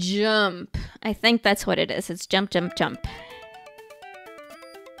 jump. I think that's what it is. It's jump, jump, jump.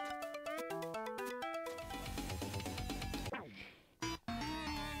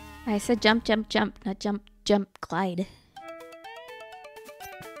 I said jump, jump, jump, not jump, jump, glide.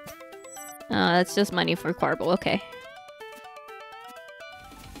 Oh, that's just money for Quarble. Okay.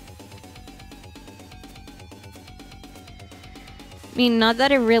 I mean, not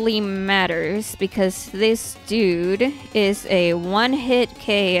that it really matters, because this dude is a one-hit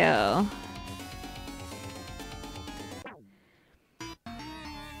KO.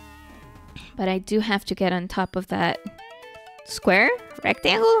 But I do have to get on top of that square,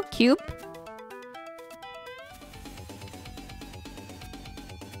 rectangle, cube.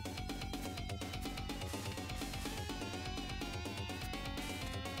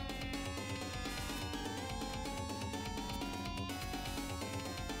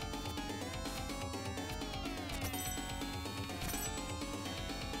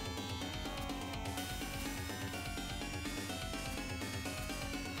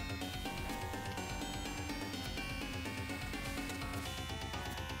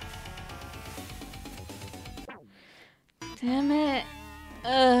 Damn it.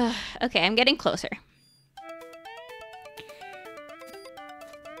 Ugh. Okay, I'm getting closer.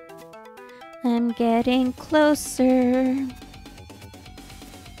 I'm getting closer.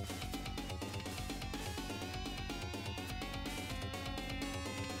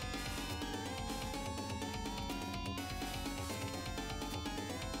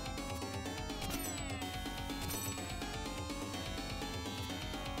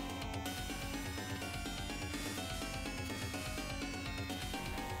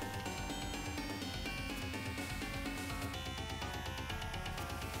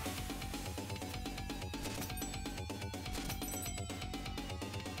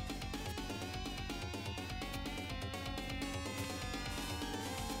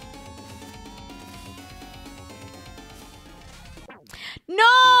 No!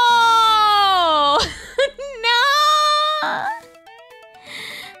 No!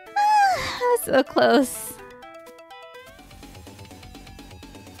 So close.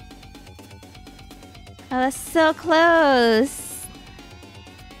 I was so close.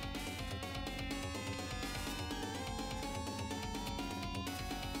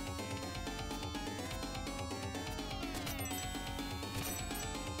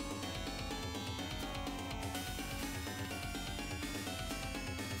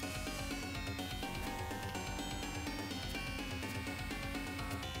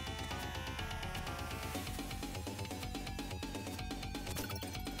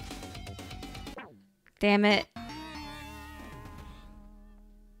 Damn it.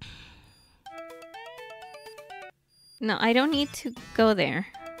 No, I don't need to go there.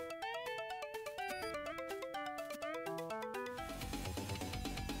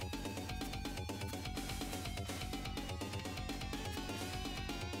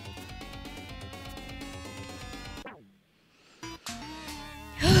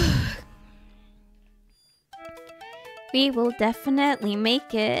 We will definitely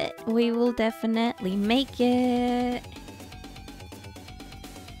make it. We will definitely make it.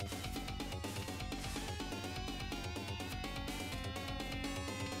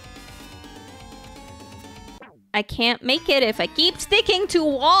 I can't make it if I keep sticking to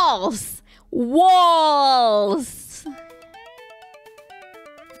walls. Walls!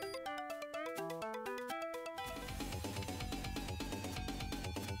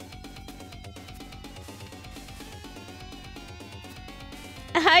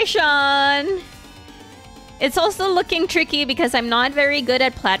 Hi, Sean. It's also looking tricky because I'm not very good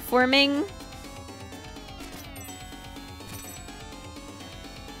at platforming.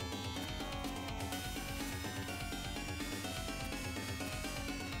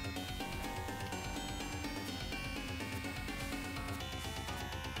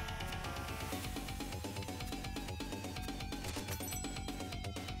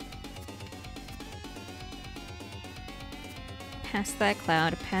 Past that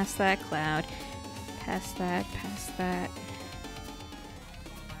cloud, past that cloud, past that, past that.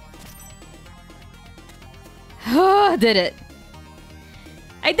 Oh, I did it.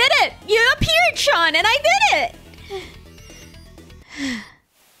 I did it! You appeared, Sean, and I did it!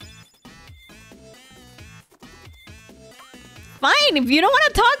 Fine, if you don't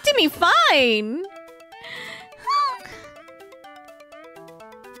want to talk to me, fine!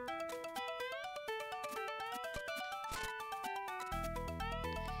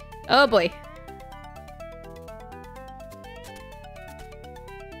 Oh boy.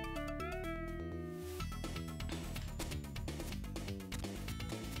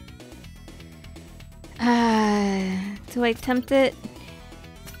 Do I attempt it?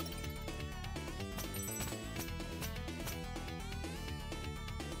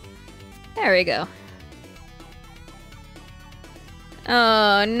 There we go.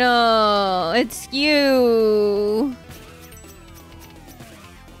 Oh no, it's you.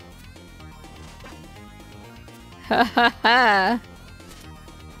 Ha ha ha.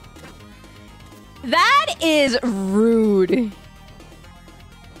 That is rude.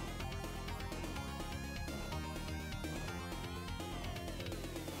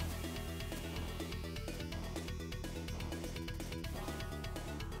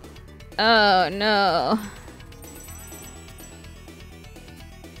 Oh no.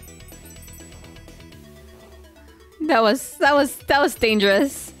 That was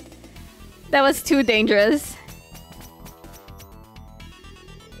dangerous. That was too dangerous.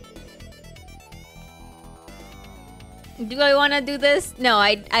 Do I want to do this? No,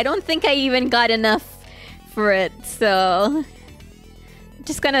 I don't think I even got enough for it, so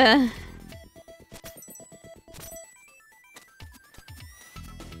just gonna.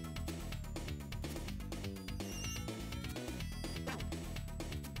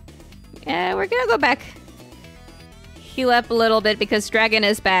 Yeah, we're gonna go back. Heal up a little bit because Dragon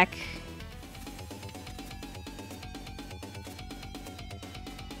is back.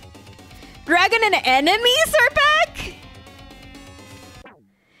 Dragon and enemies are back?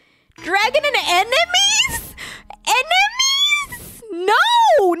 Dragon and enemies? Enemies?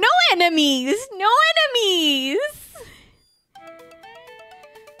 No! No enemies! No enemies!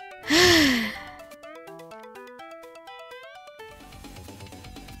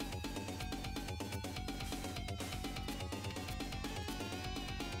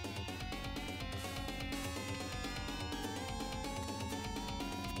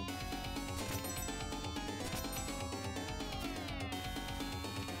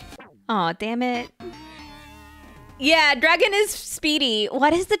 Aw, damn it. Yeah, Dragon is speedy.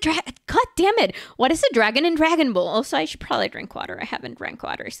 What is the dragon? God damn it. What is the Dragon in Dragon Ball? Also, I should probably drink water. I haven't drank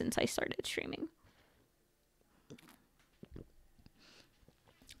water since I started streaming.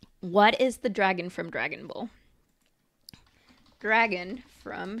 What is the dragon from Dragon Ball? Dragon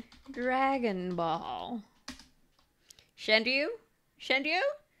from Dragon Ball. Shenryu? Shenryu?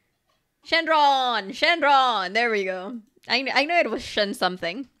 Shenron! Shenron! There we go. I know it was Shen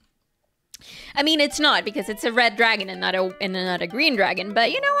something. I mean, it's not because it's a red dragon and not a green dragon,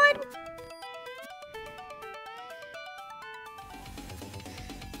 but you know what?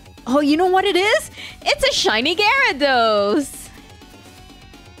 Oh, you know what it is? It's a shiny Gyarados!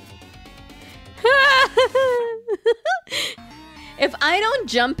 If I don't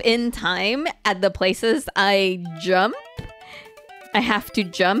jump in time at the places I jump, I have to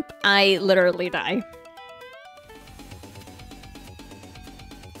jump, I literally die.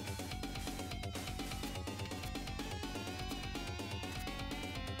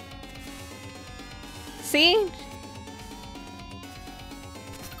 See?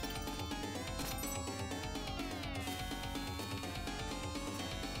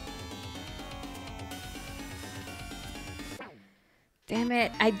 Damn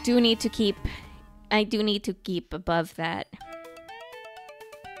it, I do need to keep above that.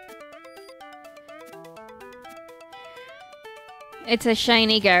 It's a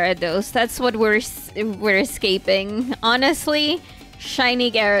shiny Gyarados. That's what we're escaping. Honestly,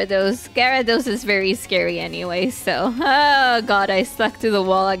 shiny Gyarados. Gyarados is very scary anyway, so... Oh god, I stuck to the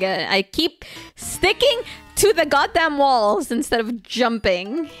wall again. I keep sticking to the goddamn walls instead of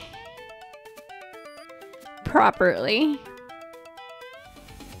jumping properly.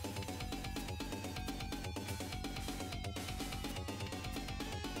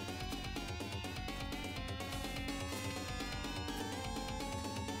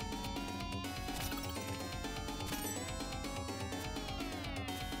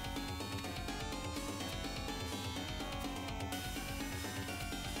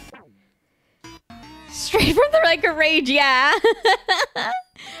 Straight from the Lake of Rage, yeah.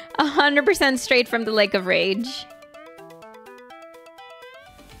 100% straight from the Lake of Rage.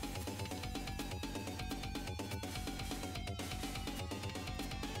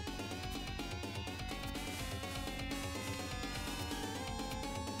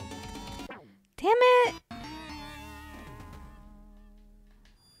 Damn it.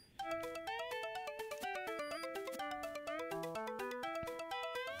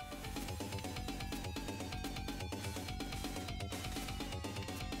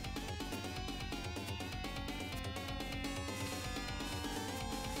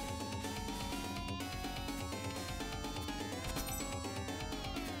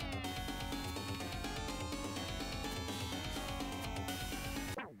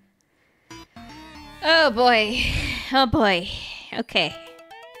 Oh boy. Oh boy. Okay.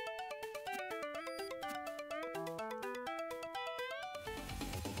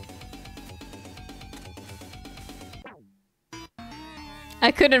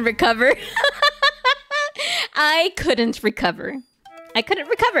 I couldn't recover. I couldn't recover. I couldn't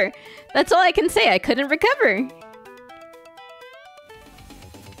recover. That's all I can say. I couldn't recover.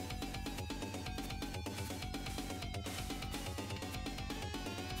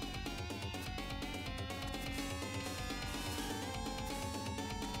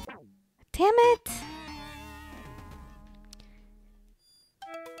 Damn it.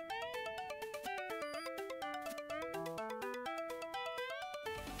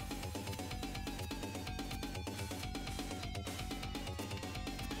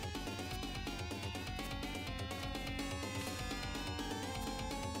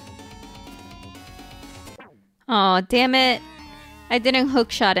 Oh, damn it. I didn't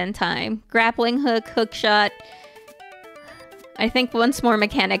hook shot in time. Grappling hook, hook shot. I think one's more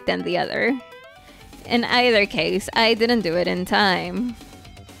mechanic than the other. In either case, I didn't do it in time.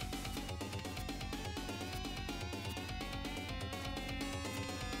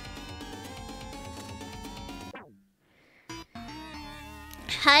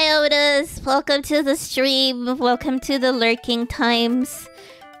 Hi Otis, welcome to the stream. Welcome to the lurking times.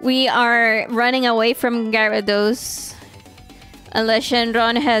 We are running away from Gyarados. Unless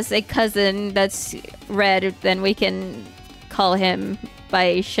Shenron has a cousin that's red, then we can call him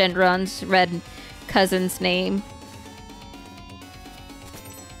by Shenron's red cousin's name.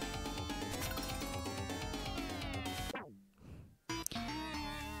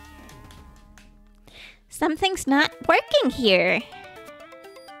 Something's not working here.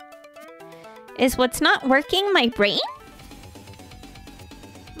 Is what's not working my brain?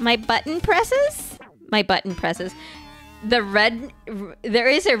 My button presses? My button presses. The red... There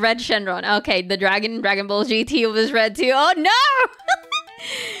is a red Shenron. Okay, the Dragon Ball GT was red too. Oh no!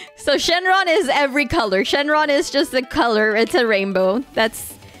 So Shenron is every color. Shenron is just a color. It's a rainbow.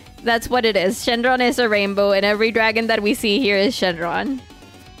 That's what it is. Shenron is a rainbow, and every dragon that we see here is Shenron.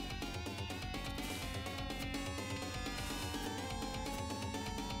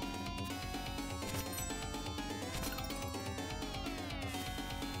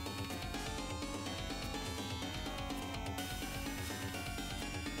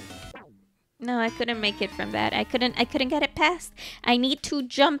 No, I couldn't make it from that. I couldn't get it past. I need to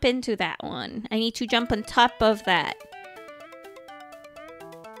jump into that one. I need to jump on top of that.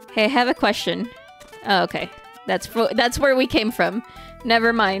 Hey, I have a question. Oh, okay. That's where we came from.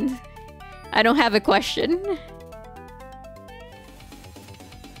 Never mind. I don't have a question.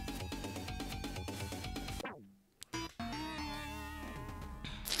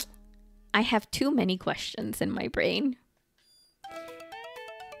 I have too many questions in my brain.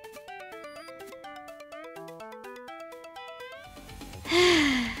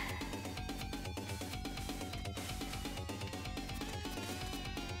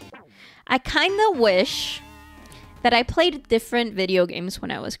 I kind of wish that I played different video games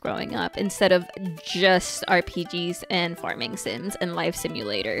when I was growing up instead of just RPGs and farming sims and life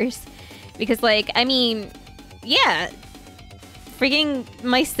simulators. Because, like, I mean, yeah, freaking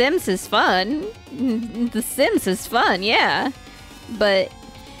my Sims is fun. The Sims is fun, yeah. But...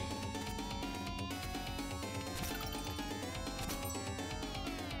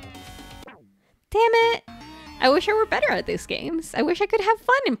 damn it. I wish I were better at these games. I wish I could have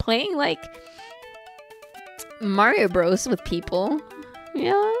fun in playing, like, Mario Bros. With people.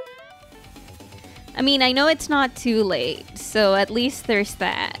 Yeah. I mean, I know it's not too late, so at least there's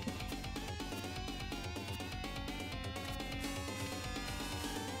that.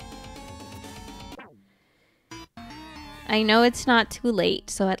 I know it's not too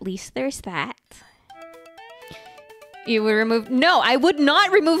late, so at least there's that. You would remove... No, I would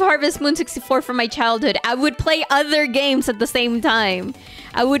not remove Harvest Moon 64 from my childhood. I would play other games at the same time.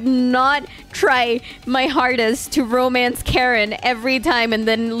 I would not try my hardest to romance Karen every time and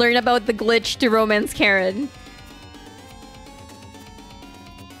then learn about the glitch to romance Karen.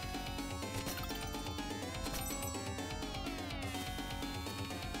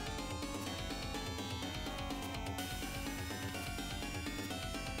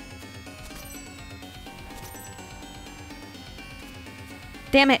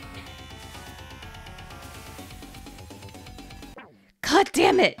 Damn it. God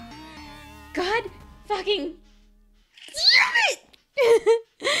damn it. God fucking damn it.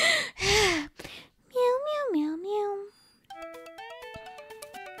 Meow, meow, meow, meow.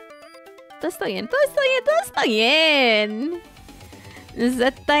 Todo está bien, todo está bien, todo está bien.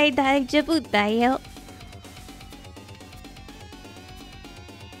 Zattai daijoubu da yo.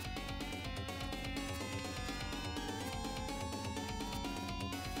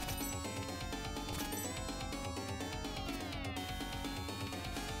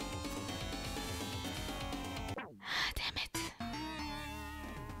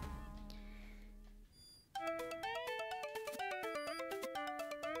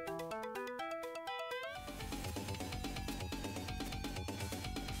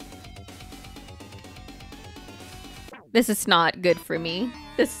 This is not good for me.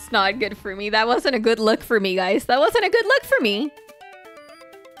 This is not good for me. That wasn't a good look for me, guys. That wasn't a good look for me.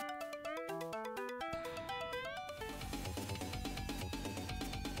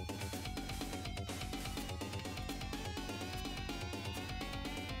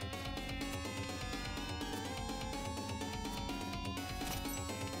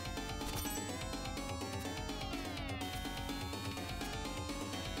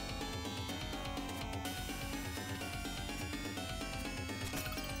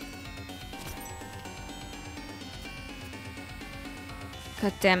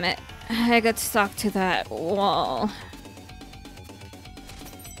 God damn it. I got stuck to that wall.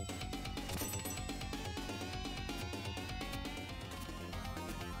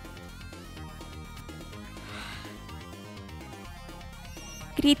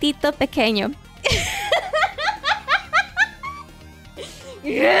 Gritito pequeño.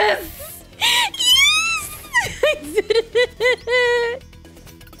 Yes! Yes! I did it!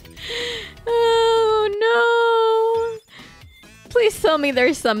 Oh no! Please tell me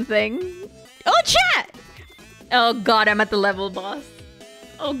there's something. Oh, chat! Oh god, I'm at the level boss.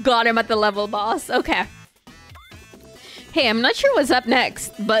 Oh god, I'm at the level boss. Okay. Hey, I'm not sure what's up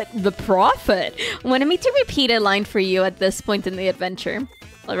next, but the Prophet wanted me to repeat a line for you at this point in the adventure.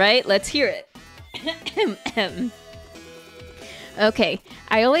 Alright, let's hear it. Okay,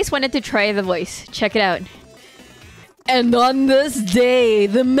 I always wanted to try the voice. Check it out. And on this day,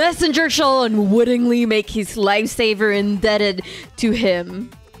 the messenger shall unwittingly make his lifesaver indebted to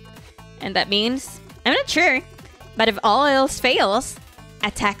him. And that means? I'm not sure. But if all else fails,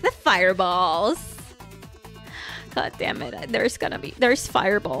 attack the fireballs. God damn it. There's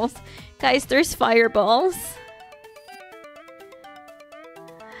fireballs. Guys, there's fireballs.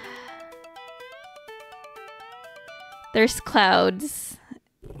 There's clouds.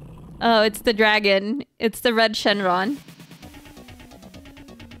 Oh, it's the dragon. It's the red Shenron.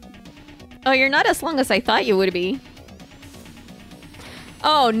 Oh, you're not as long as I thought you would be.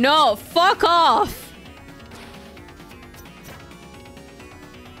 Oh no, fuck off!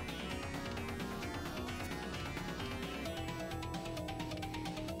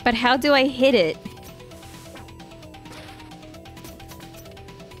 But how do I hit it?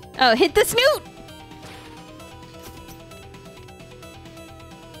 Oh, hit the snoot!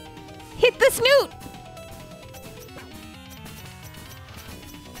 Hit the snoot!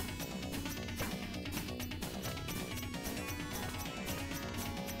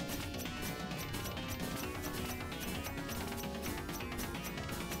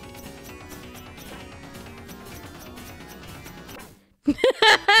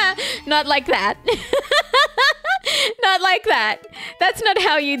 Not like that. Not like that. That's not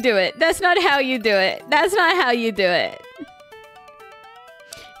how you do it. That's not how you do it. That's not how you do it.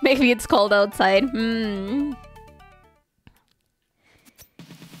 Maybe it's cold outside.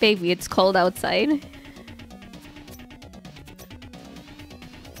 Baby, it's cold outside.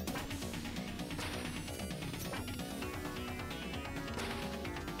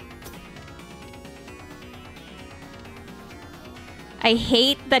 I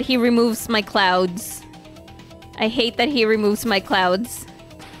hate that he removes my clouds. I hate that he removes my clouds.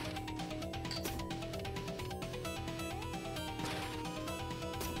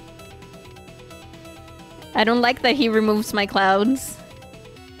 I don't like that he removes my clouds.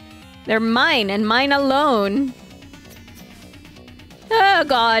 They're mine and mine alone. Oh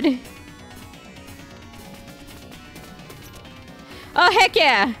god. Oh heck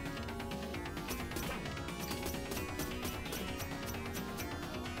yeah.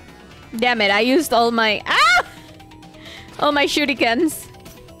 Damn it, I used all my... Ah! All my shurikens.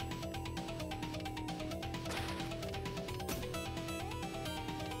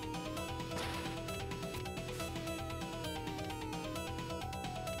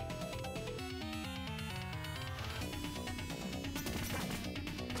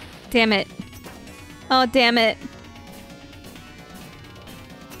 Damn it. Oh, damn it.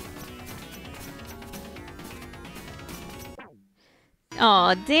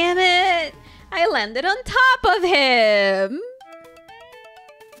 Oh, damn it. I landed on top of him.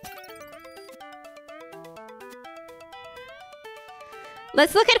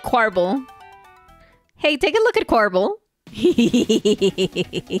 Let's look at Quarble. Hey, take a look at Quarble.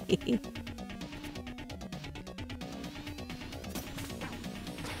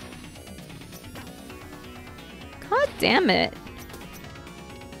 God damn it.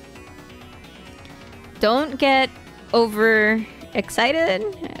 Don't get over excited.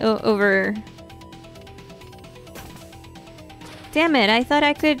 Over... Damn it, I thought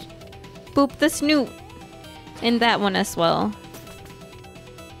I could boop the snoot in that one as well.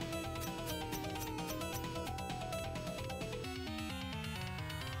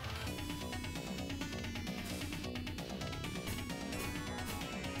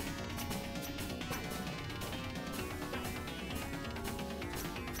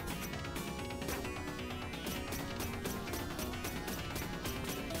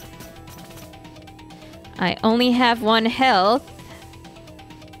 I only have 1 health.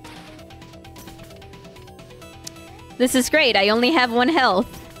 This is great. I only have 1 health.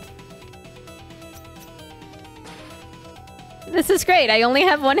 This is great. I only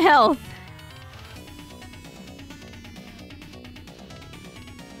have 1 health.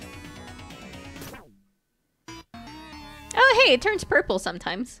 Oh, hey, it turns purple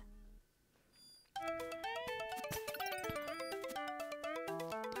sometimes.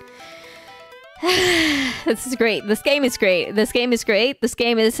 This is great. This game is great. This game is great. This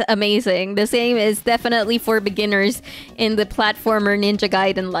game is amazing. This game is definitely for beginners in the platformer Ninja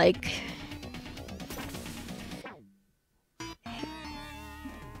Gaiden like.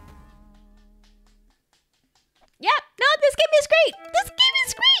 Yeah, no, this game is great. This game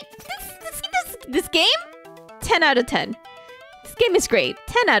is great. This game, 10 out of 10. This game is great.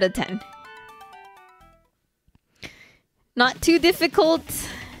 10 out of 10. Not too difficult.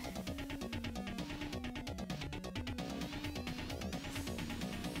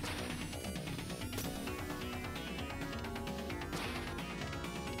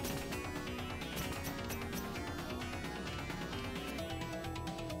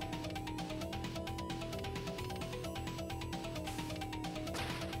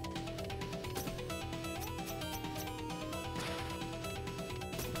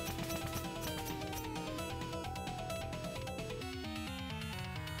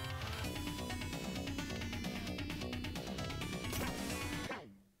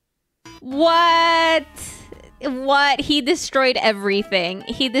 What? What? He destroyed everything.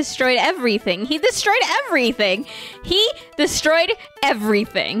 He destroyed everything. He destroyed everything. He destroyed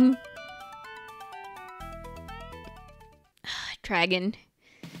everything. Dragon.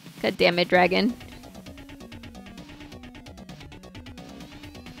 God damn it, dragon.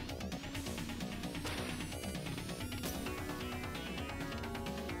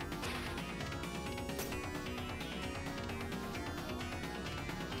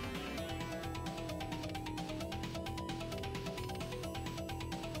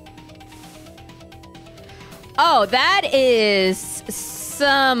 Oh, that is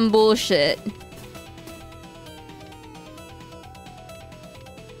some bullshit.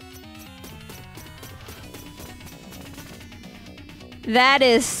 That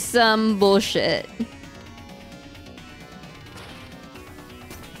is some bullshit.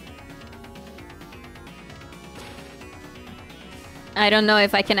 I don't know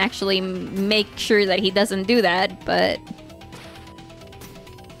if I can actually make sure that he doesn't do that, but...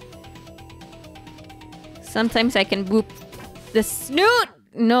 sometimes I can boop the snoot!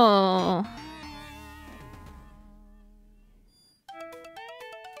 No.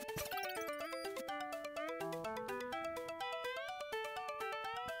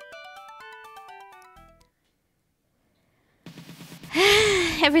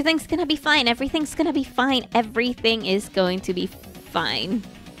 Everything's gonna be fine. Everything's gonna be fine. Everything is going to be fine.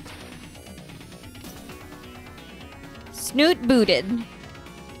 Snoot booted.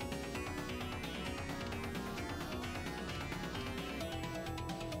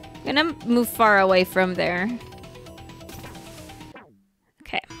 I'm gonna move far away from there.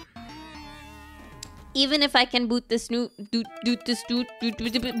 Okay. Even if I can boot the snoot, boop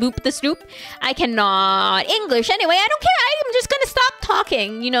the snoop, I cannot English. Anyway, I don't care. I'm just gonna stop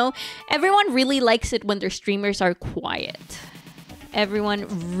talking. You know, everyone really likes it when their streamers are quiet. Everyone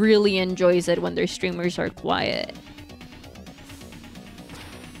really enjoys it when their streamers are quiet.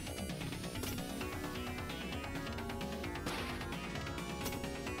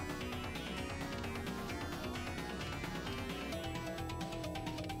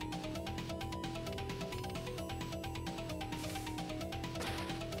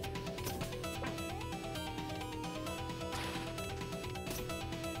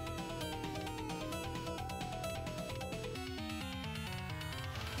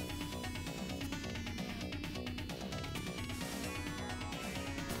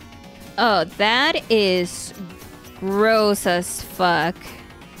 Oh, that is gross as fuck.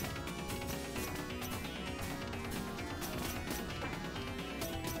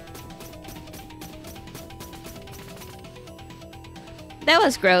 That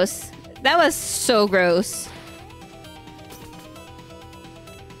was gross. That was so gross.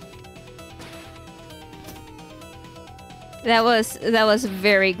 That was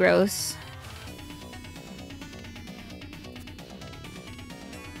very gross.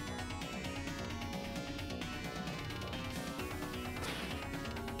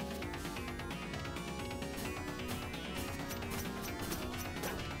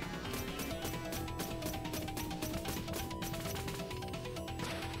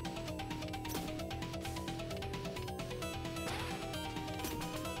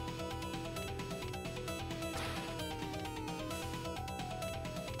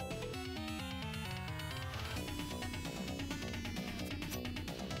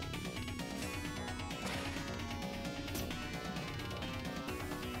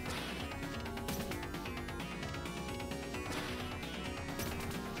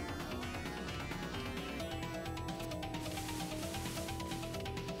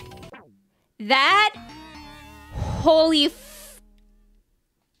 That... Holy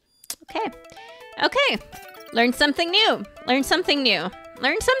Okay. Okay. Learn something new. Learn something new.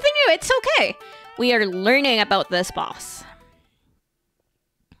 Learn something new. It's okay. We are learning about this boss.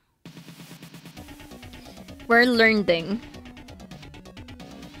 We're learning.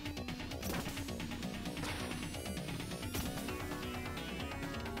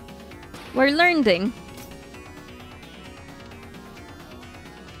 We're learning.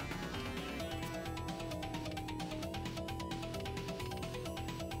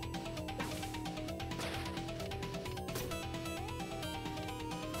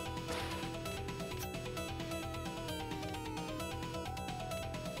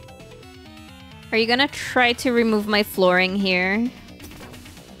 Are you gonna try to remove my flooring here?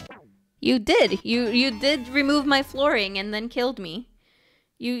 You did. You did remove my flooring and then killed me.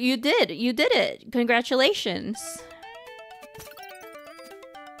 You did. You did it. Congratulations.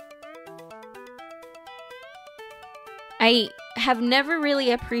 I have never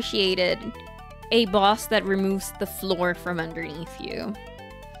really appreciated a boss that removes the floor from underneath you.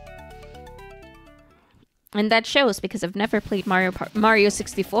 And that shows because I've never played Mario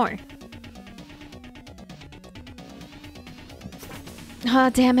 64. Ah, oh,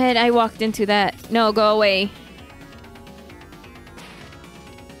 damn it, I walked into that. No, go away.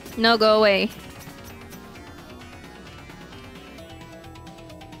 No, go away.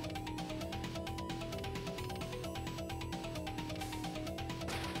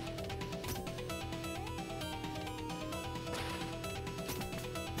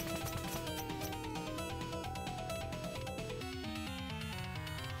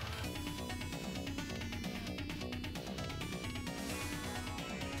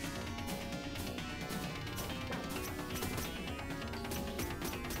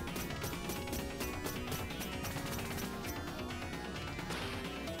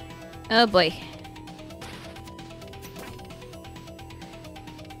 Oh boy.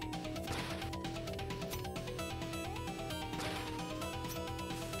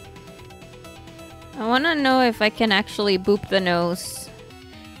 I want to know if I can actually boop the nose.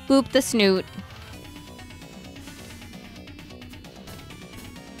 Boop the snoot.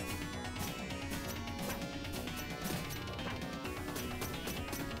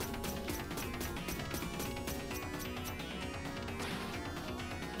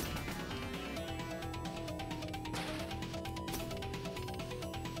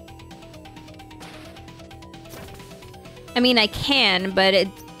 I mean, I can, but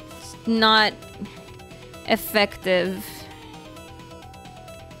it's not effective.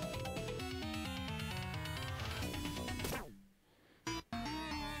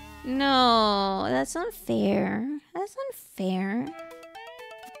 No, that's unfair. That's unfair.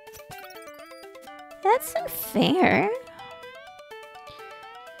 That's unfair.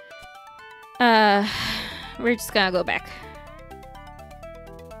 We're just gonna go back.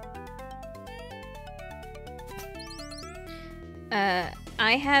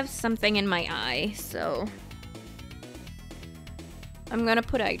 I have something in my eye, so I'm gonna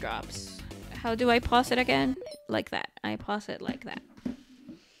put eye drops. How do I pause it again? Like that. I pause it like that.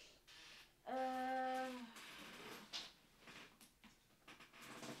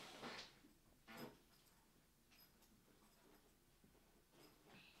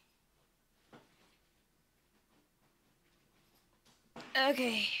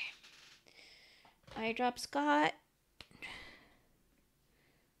 Okay. Eye drops got.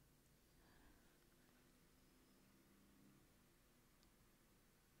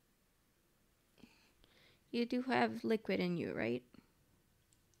 You do have liquid in you, right?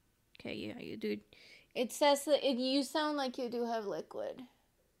 Okay, yeah, you do. It says that you sound like you do have liquid.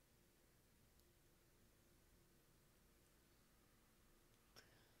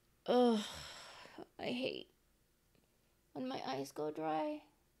 Ugh, I hate when my eyes go dry.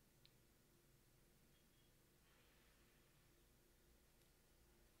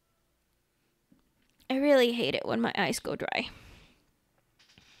 I really hate it when my eyes go dry.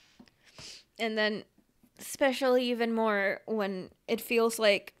 And then especially even more when it feels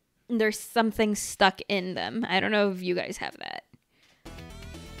like there's something stuck in them. I don't know if you guys have that.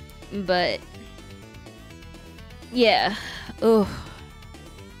 But yeah. Ugh.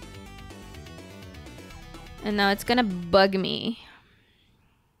 And now it's gonna bug me.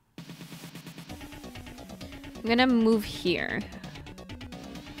 I'm gonna move here.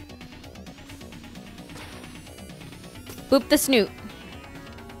 Boop the snoot.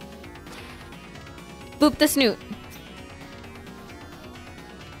 Boop the snoot.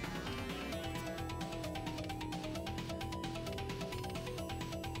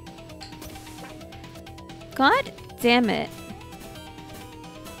 God damn it.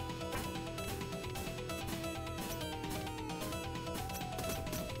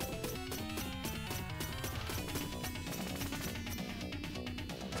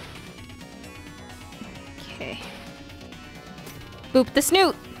 Okay. Boop the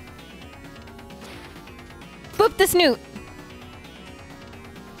snoot! Boop the snoot!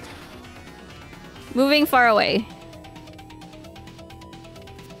 Moving far away.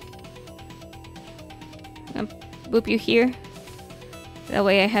 I'll boop you here. That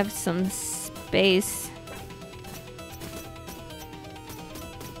way I have some space.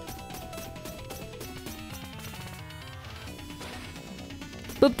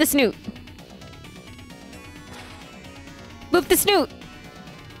 Boop the snoot. Boop the snoot.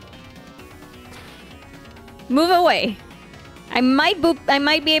 Move away. I might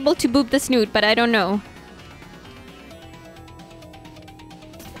be able to boop the snoot, but I don't know.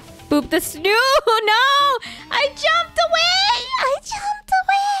 Boop the snoot! No! I jumped away! I jumped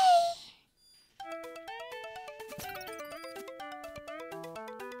away!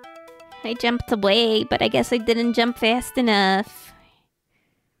 I jumped away, but I guess I didn't jump fast enough.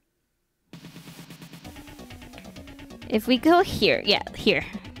 If we go here, yeah, here.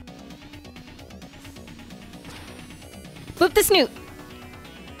 Boop the snoot!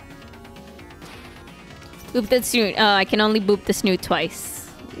 Boop the snoot. Oh, I can only boop the snoot twice.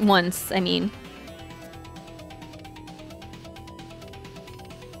 Once, I mean.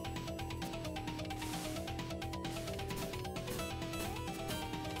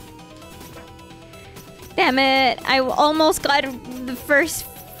 Damn it! I almost got the first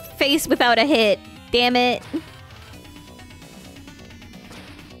face without a hit. Damn it.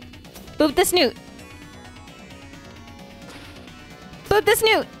 Boop the snoot. Boop the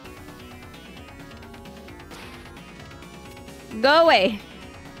snoot. Go away.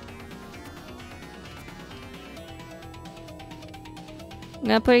 I'm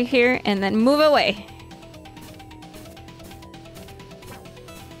gonna put it here and then move away.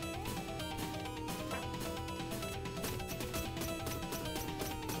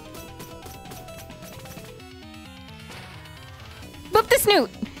 Boop the snoot.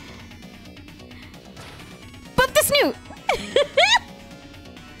 Boop the snoot.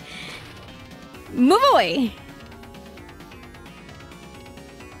 Move away.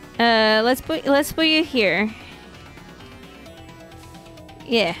 Let's put you here.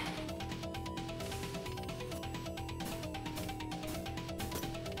 Yeah.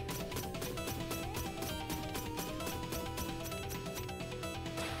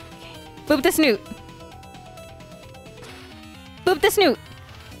 Boop the snoot. Boop the snoot.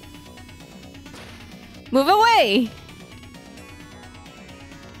 Move away.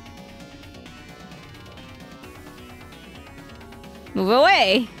 Move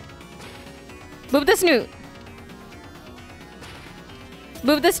away. Boop the snoot.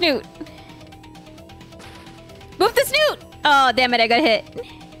 Boop the snoot. Boop the snoot! Oh, damn it, I got hit.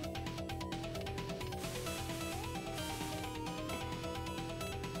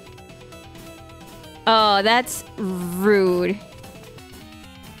 Oh, that's rude.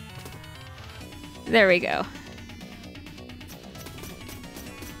 There we go.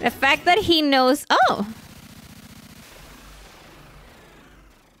 The fact that he knows... Oh!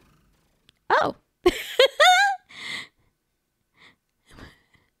 Oh.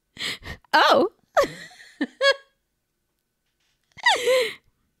 Oh.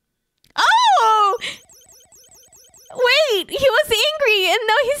 Oh. Wait, he was angry, and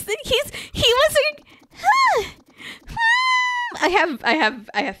now he wasn't.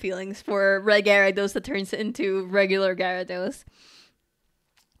 I have feelings for Red Gyarados that turns into regular Gyarados.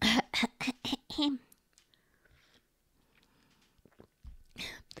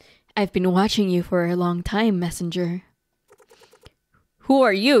 I've been watching you for a long time, Messenger. Who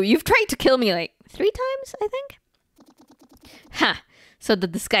are you? You've tried to kill me like 3 times, I think? Ha! So the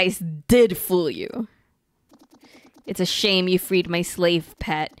disguise did fool you. It's a shame you freed my slave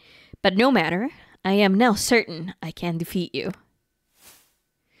pet. But no matter, I am now certain I can defeat you.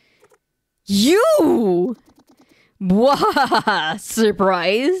 You! Wah!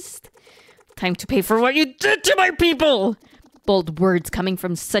 Surprised? Time to pay for what you did to my people! Bold words coming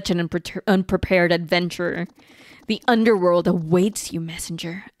from such an unprepared adventurer. The underworld awaits you,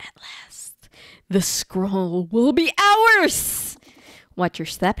 Messenger, at last. The scroll will be ours! Watch your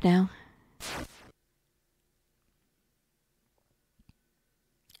step now.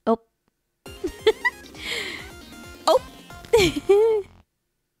 Oh. Oh!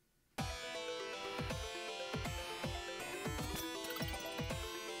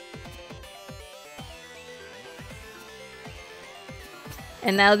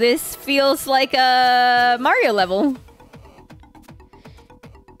 And now this feels like a Mario level.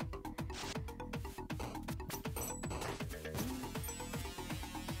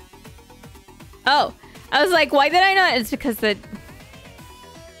 Oh, I was like, why did I not? It's because the...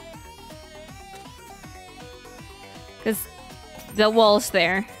 Because the wall's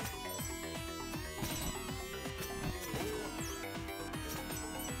there.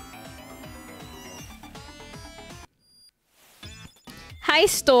 Hi,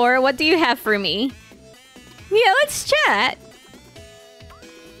 store. What do you have for me? Yeah, let's chat.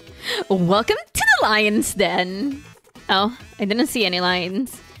 Welcome to the lion's den. Oh, I didn't see any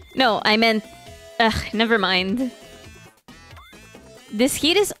lions. No, I meant... Ugh, never mind. This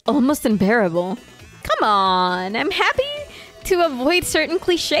heat is almost unbearable. Come on, I'm happy to avoid certain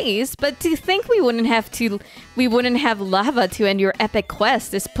cliches, but to think we wouldn't have lava to end your epic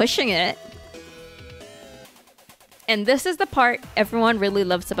quest is pushing it. And this is the part everyone really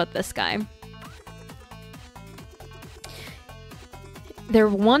loves about this guy. There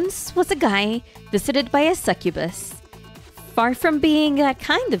once was a guy visited by a succubus. Far from being that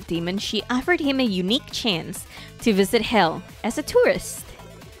kind of demon, she offered him a unique chance to visit hell as a tourist.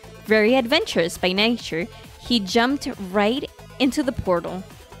 Very adventurous by nature, he jumped right into the portal.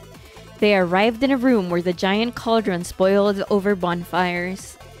 They arrived in a room where the giant cauldrons boiled over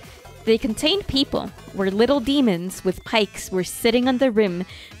bonfires. They contained people, where little demons with pikes were sitting on the rim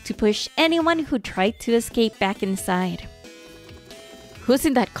to push anyone who tried to escape back inside. "Who's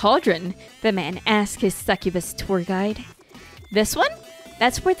in that cauldron?" the man asked his succubus tour guide. "This one?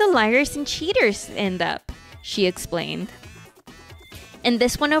 That's where the liars and cheaters end up," she explained. "And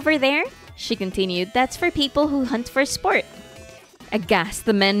this one over there?" she continued. "That's for people who hunt for sport." Aghast,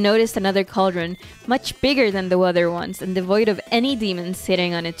 the men noticed another cauldron, much bigger than the other ones and devoid of any demons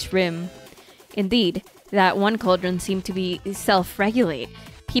sitting on its rim. Indeed, that one cauldron seemed to be self-regulate.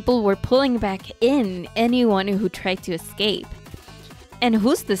 People were pulling back in anyone who tried to escape. "And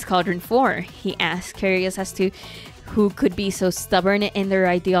who's this cauldron for?" he asked, curious as to who could be so stubborn in their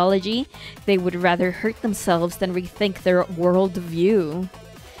ideology. They would rather hurt themselves than rethink their world view.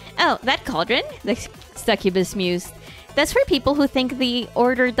 "Oh, that cauldron?" the succubus mused. "That's for people who think the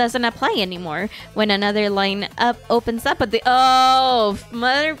order doesn't apply anymore when another line up opens up at the... Oh,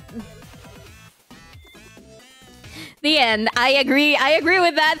 mother... The end. I agree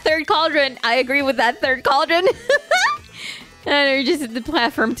with that third cauldron. I agree with that third cauldron. And they're just at the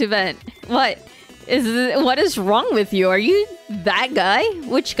platform to vent. What is wrong with you? Are you that guy?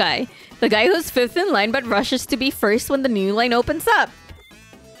 Which guy? The guy who's fifth in line but rushes to be first when the new line opens up.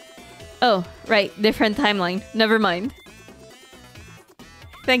 Oh, right. Different timeline. Never mind.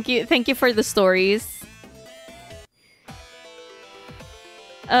 Thank you for the stories.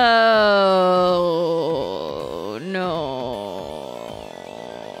 Oh, no.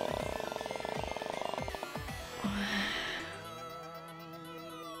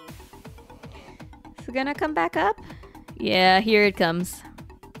 Is it gonna come back up? Yeah, here it comes.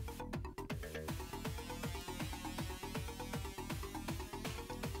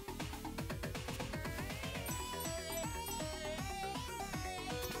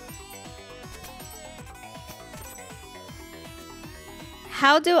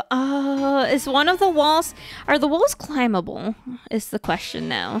 How do... is one of the walls... Are the walls climbable? Is the question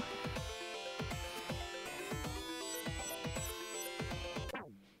now.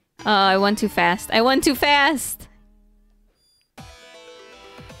 Oh, I went too fast. I went too fast!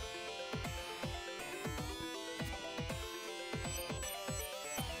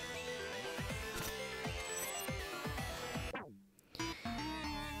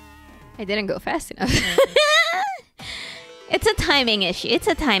 I didn't go fast enough. It's a timing issue. It's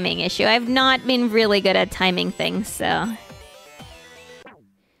a timing issue. I've not been really good at timing things, so...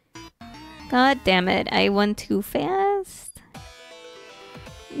 God damn it. I went too fast.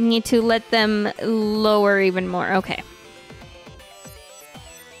 Need to let them lower even more. Okay.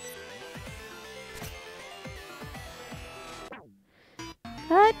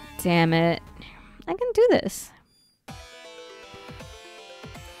 God damn it. I can do this.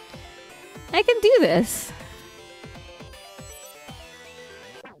 I can do this.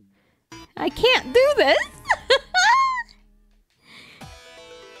 I can't do this!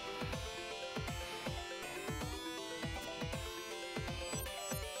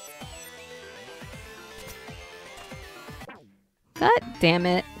 God damn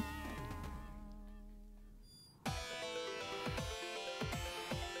it.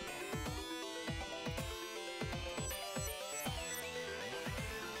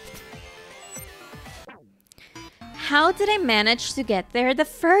 How did I manage to get there the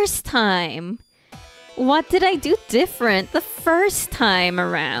first time? What did I do different the first time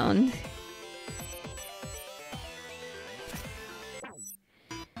around?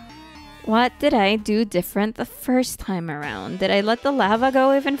 What did I do different the first time around? Did I let the lava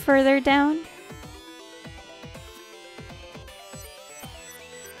go even further down?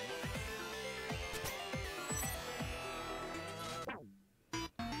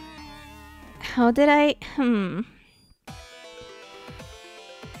 How did I...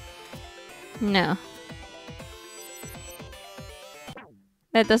 No.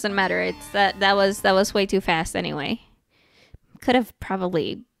 That doesn't matter. It's that was way too fast anyway. Could have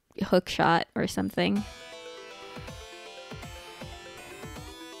probably hook shot or something.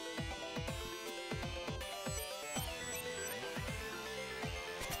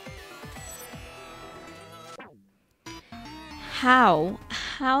 How?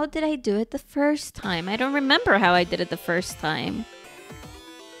 How did I do it the first time? I don't remember how I did it the first time.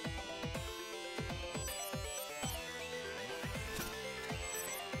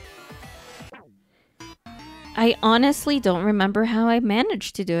 I honestly don't remember how I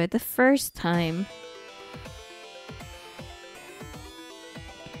managed to do it the first time.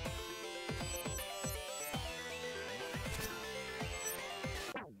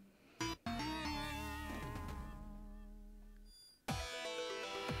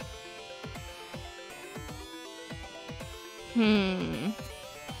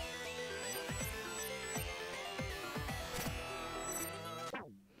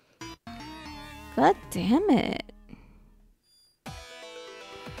 God damn it.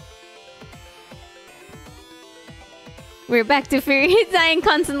 We're back to Firi dying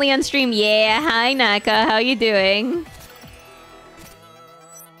constantly on stream. Yeah, hi Naka, how you doing?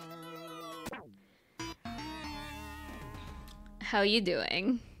 How you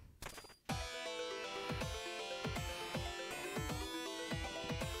doing?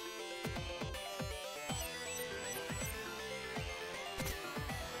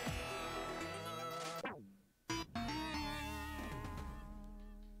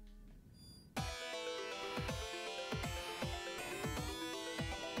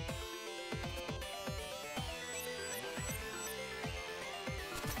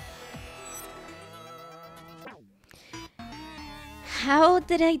 How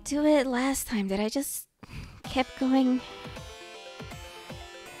did I do it last time? Did I just kept going?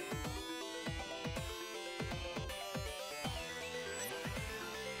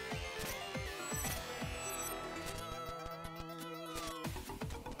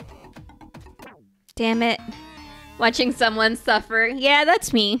 Damn it. Watching someone suffer. Yeah,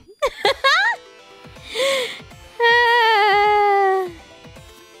 that's me.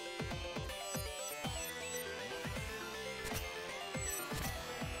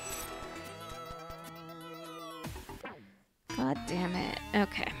 God damn it.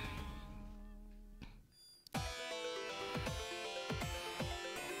 Okay.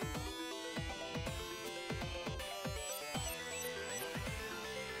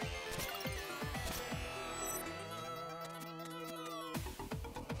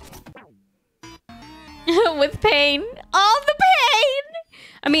 With pain. All the pain!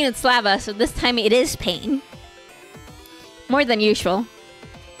 I mean, it's lava, so this time it is pain. More than usual.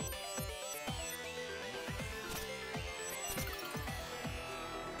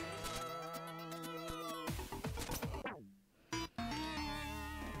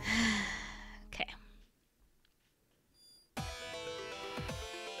 Okay.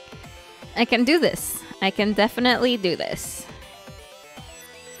 I can do this. I can definitely do this.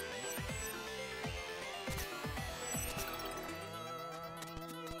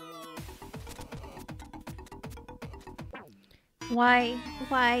 Why?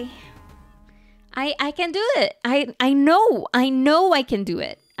 I can do it. I know I can do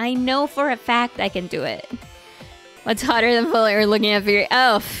it. I know for a fact I can do it. What's hotter than Fuller or looking at Firi?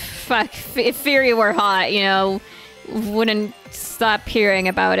 Oh, fuck. If Firi were hot, you know, wouldn't stop hearing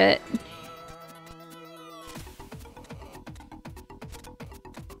about it.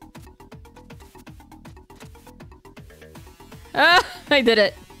 Ah, I did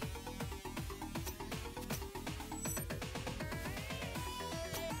it.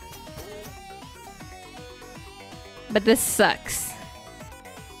 But this sucks.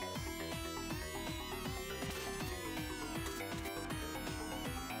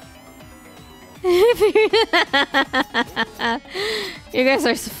 You guys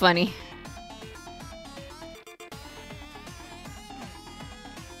are so funny.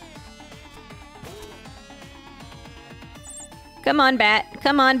 Come on, Bat.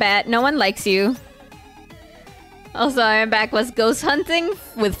 Come on, Bat. No one likes you. Also, I'm back. Was ghost hunting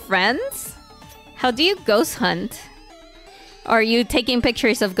with friends? How do you ghost hunt? Are you taking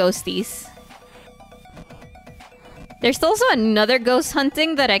pictures of ghosties? There's also another ghost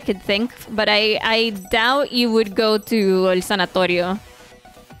hunting that I could think, but I doubt you would go to El Sanatorio.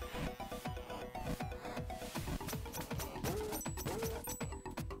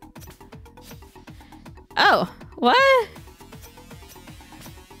 Oh, what?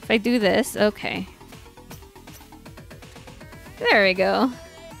 If I do this, okay. There we go.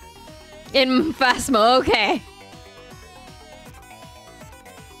 In Phasmo, okay.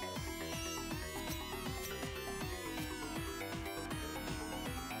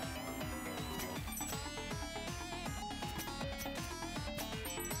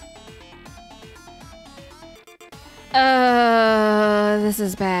 This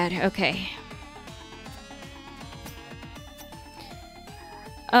is bad. Okay.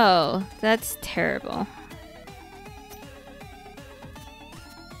 Oh, that's terrible.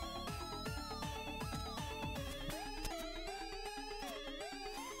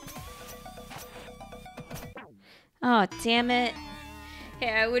 Oh, damn it.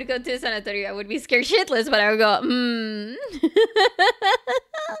 Hey, I would go to a sanatorio. I would be scared shitless, but I would go,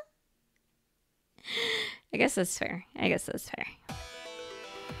 I guess that's fair. I guess that's fair.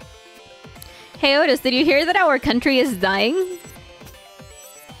 Hey, Otis, did you hear that our country is dying?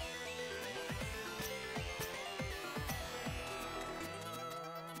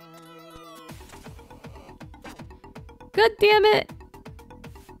 God damn it.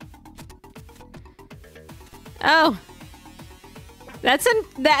 Oh. That's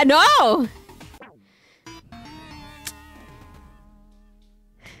that no.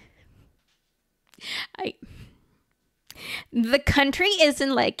 The country is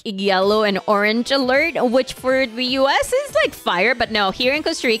in like yellow and orange alert, which for the US is like fire, but no, here in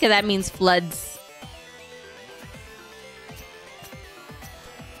Costa Rica that means floods.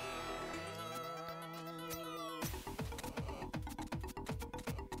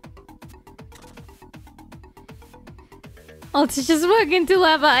 Oh, it's just walk into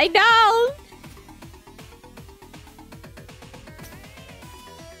lava. I know.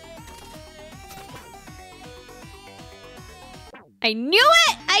 I knew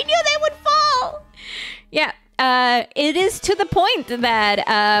it! I knew they would fall! Yeah, it is to the point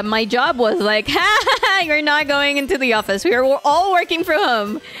that my job was like, ha, you're not going into the office. We're all working from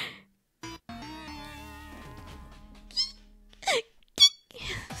home.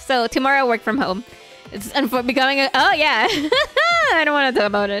 So tomorrow I work from home. It's becoming a... Oh, yeah. I don't want to talk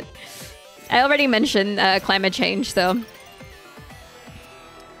about it. I already mentioned climate change, so...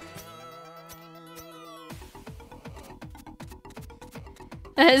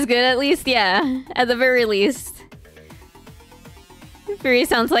 That is good, at least, yeah. At the very least. Firi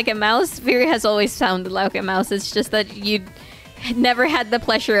sounds like a mouse. Firi has always sounded like a mouse. It's just that you never had the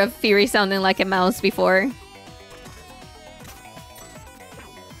pleasure of Firi sounding like a mouse before.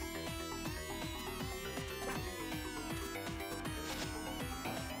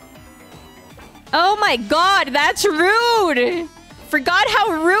 Oh my god, that's rude! Forgot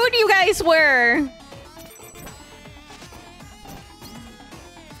how rude you guys were!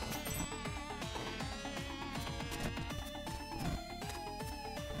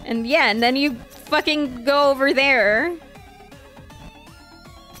 And yeah, and then you fucking go over there.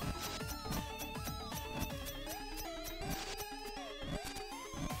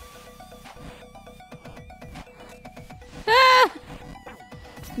 Ah!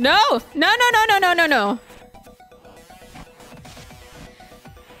 No! No, no, no, no, no, no, no.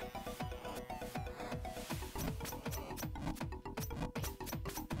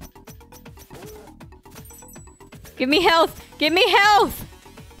 Give me health! Give me health!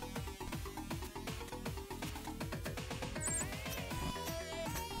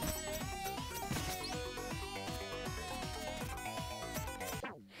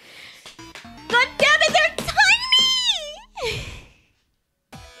 God damn it, they're tiny!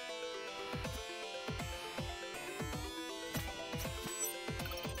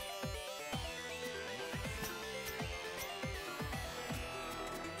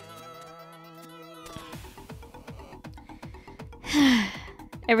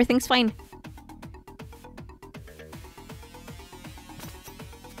 Everything's fine.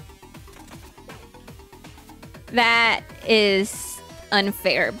 That is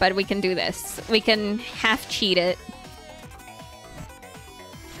unfair, but we can do this. We can half cheat it.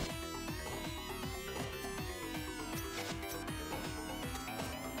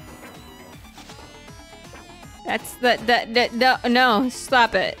 That's no,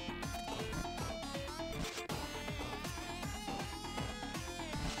 stop it.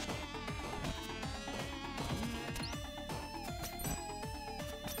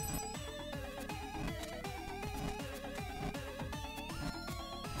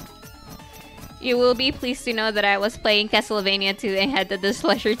 You will be pleased to know that I was playing Castlevania 2 and had the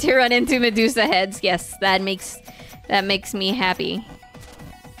displeasure to run into Medusa heads. Yes, that makes me happy.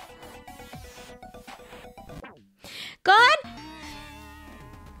 God!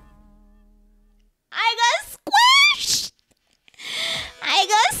 I got squished! I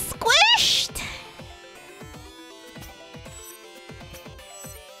got squished!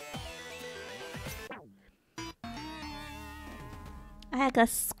 I got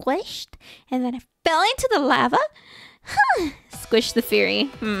squished, and then I fell into the lava. Squish the Firi.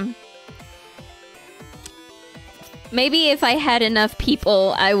 Maybe if I had enough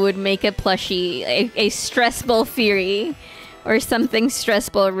people, I would make a plushie, a stressful Firi, or something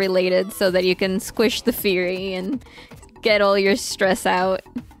stressful related, so that you can squish the Firi and get all your stress out.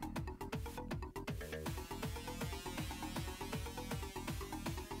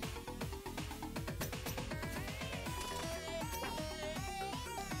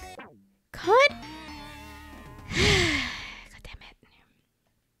 God. God damn it.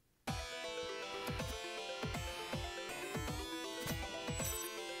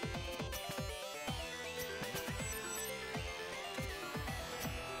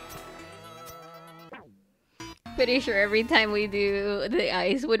 Pretty sure every time we do, the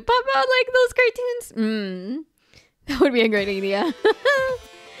eyes would pop out like those cartoons. That would be a great idea.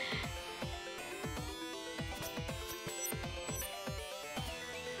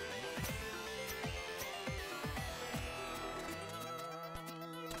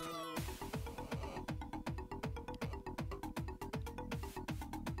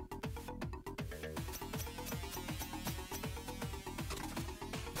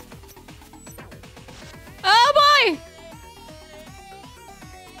 Oh boy!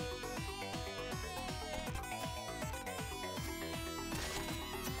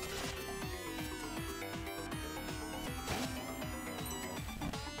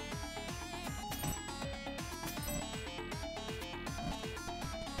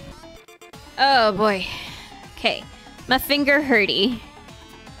 Oh boy. Okay. My finger hurty.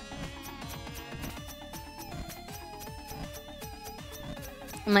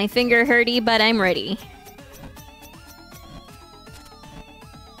 My finger hurty, but I'm ready.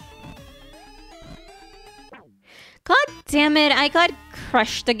 God damn it, I got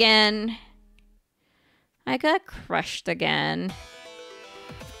crushed again. I got crushed again.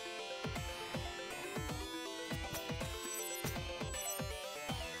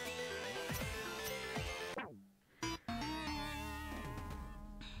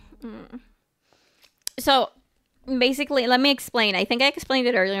 So, basically, let me explain. I think I explained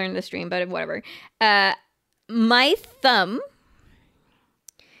it earlier in the stream, but whatever. My thumb,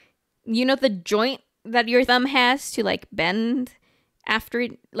 you know the joint that your thumb has to like bend after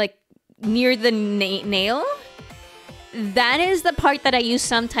it, like near the nail? That is the part that I use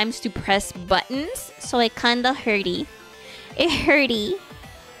sometimes to press buttons, so it kinda hurty. It hurty.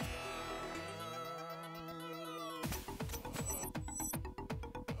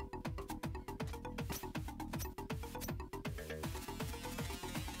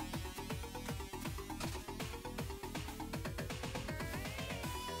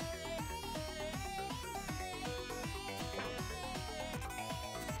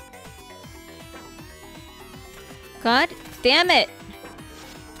 God damn it.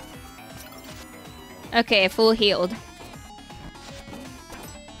 Okay, full healed.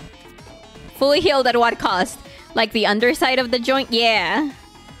 Fully healed at what cost? Like the underside of the joint? Yeah.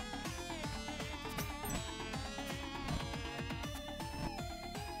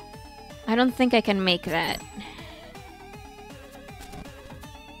 I don't think I can make that.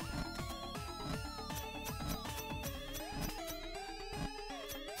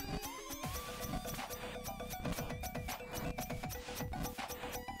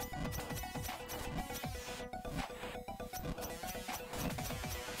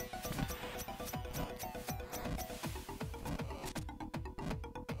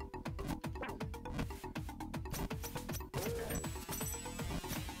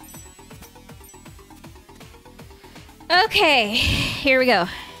 Okay, here we go.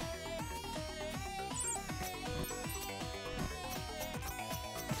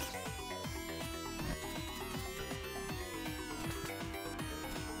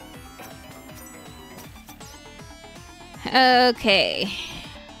 Okay.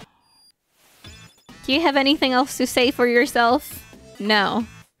 Do you have anything else to say for yourself? No.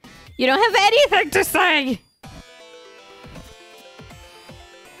 You don't have anything to say!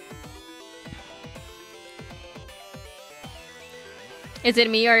 Is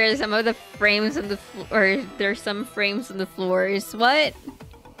it me, or are some of the frames on the or there's some frames on the floors? What?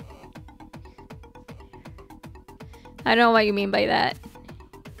 I don't know what you mean by that.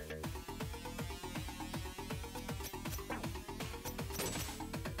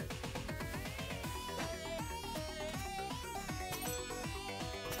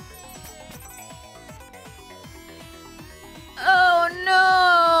 Oh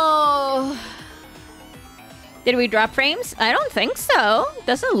no! Did we drop frames? I don't think so.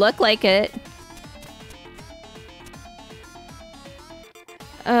 Doesn't look like it.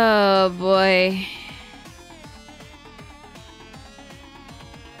 Oh boy.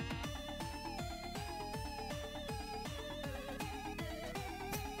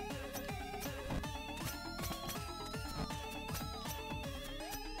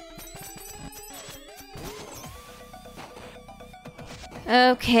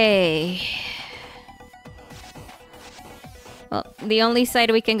 Okay. Well, the only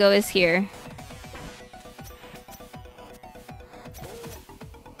side we can go is here.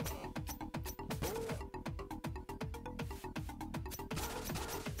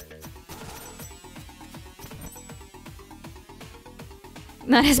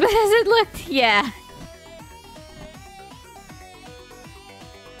 Not as bad as it looked, yeah.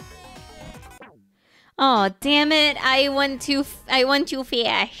 Oh, damn it. I went too fast. I went too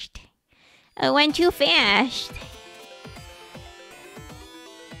fast.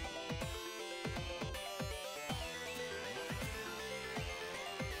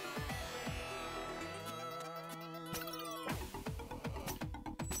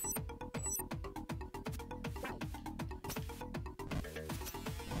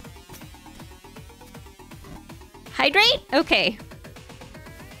 Hydrate? Okay.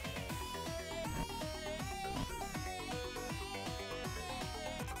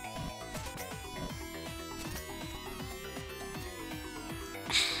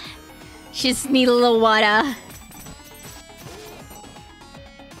 Just need a little water.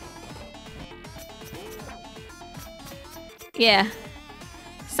 Yeah.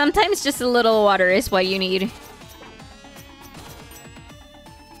 Sometimes just a little water is what you need.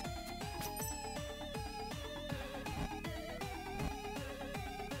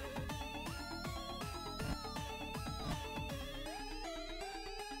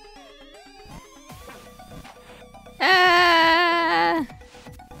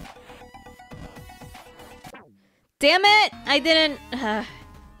 Damn it! I didn't...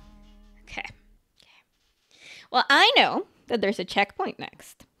 Okay. Well, I know that there's a checkpoint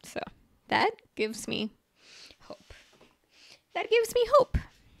next. So, that gives me hope. That gives me hope.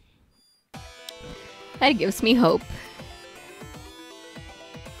 That gives me hope.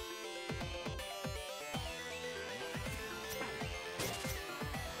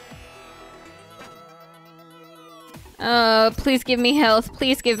 Oh, please give me health.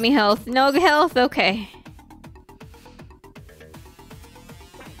 Please give me health. No health? Okay.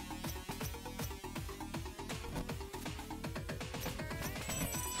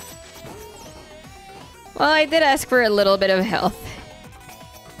 Well, I did ask for a little bit of health.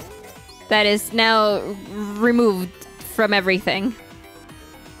 That is now removed from everything.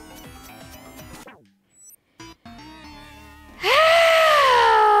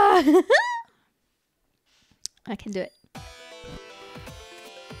 I can do it.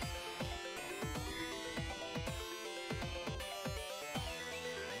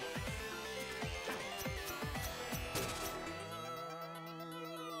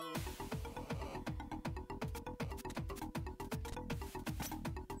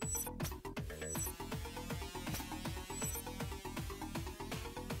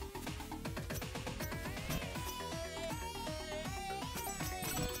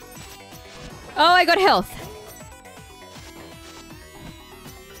 Oh, I got health.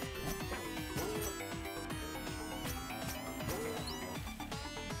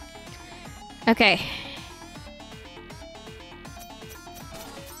 Okay.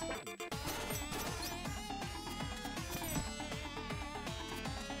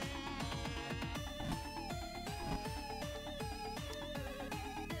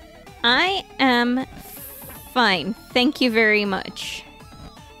 I am fine. Thank you very much.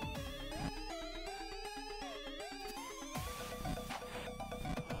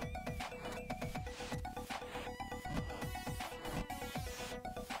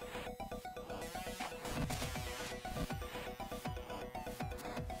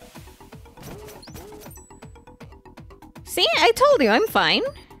 See, I told you I'm fine.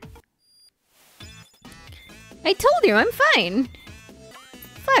 I told you I'm fine.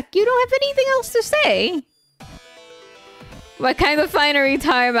 Fuck, you don't have anything else to say. What kind of fine are you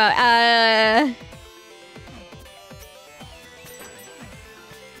talking about?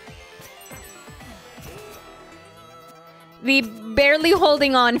 The barely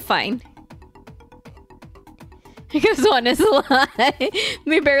holding on fine. Because one is a lie.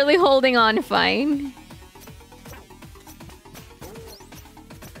 The barely holding on fine.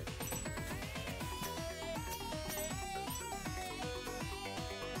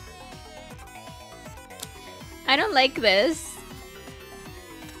 I don't like this.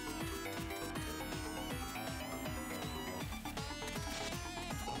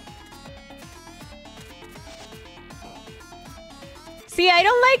 See, I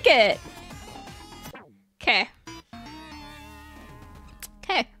don't like it. Okay.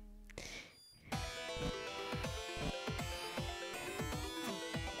 Okay.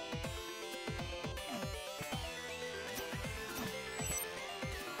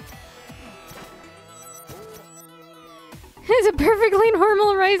 is a perfectly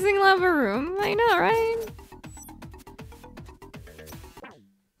normal rising lava room. I know, right?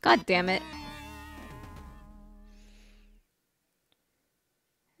 God damn it.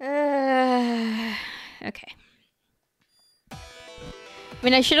 Okay. I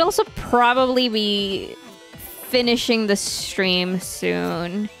mean, I should also probably be finishing the stream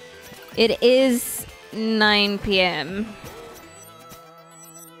soon. It is 9 p.m.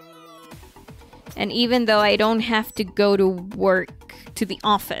 And even though I don't have to go to work, to the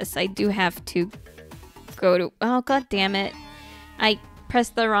office, I do have to go to... Oh, god damn it. I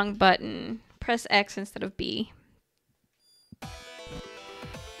pressed the wrong button. Press X instead of B.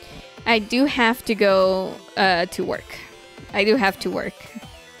 I do have to go to work. I do have to work.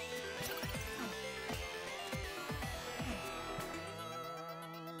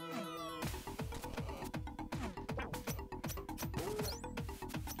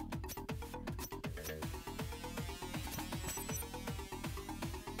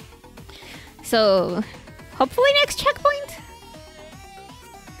 So, hopefully next checkpoint?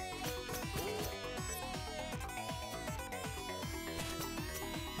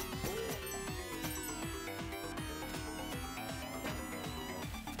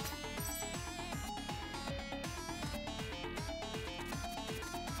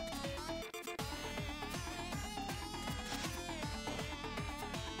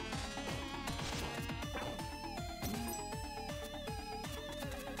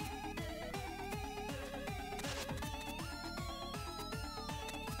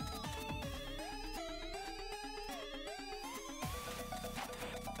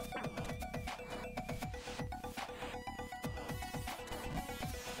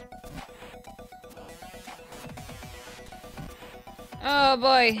 Oh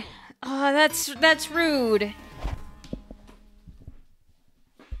boy. Oh, that's rude.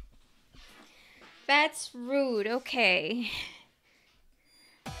 That's rude. Okay.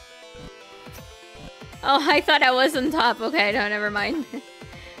 Oh, I thought I was on top. Okay, no, never mind.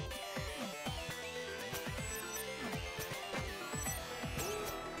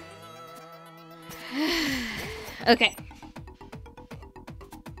 Okay.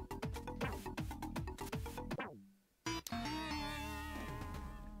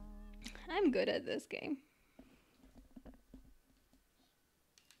 I'm good at this game.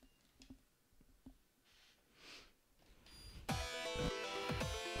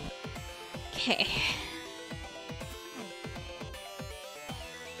 Okay.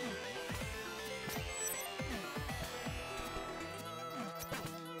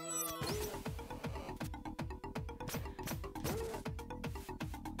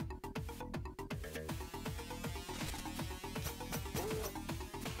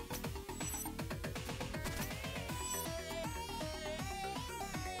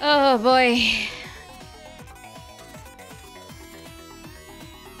 Oh boy.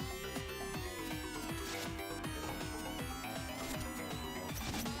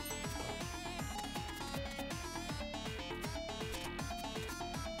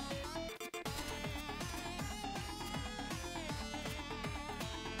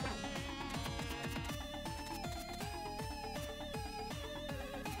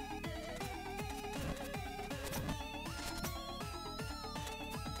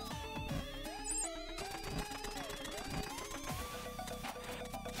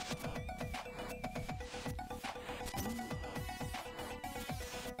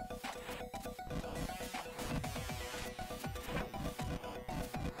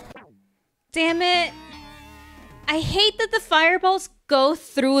 Damn it. I hate that the fireballs go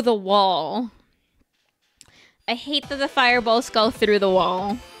through the wall. I hate that the fireballs go through the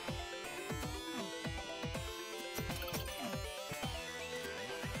wall.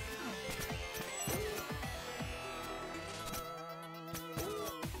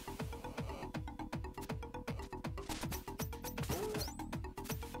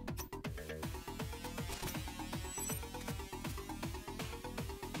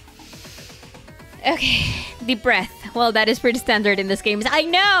 Okay, deep breath. Well, that is pretty standard in this game. I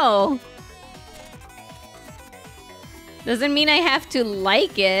know! Doesn't mean I have to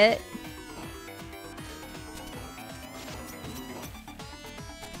like it.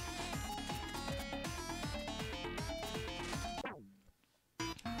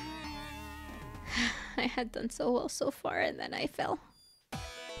 I had done so well so far and then I fell.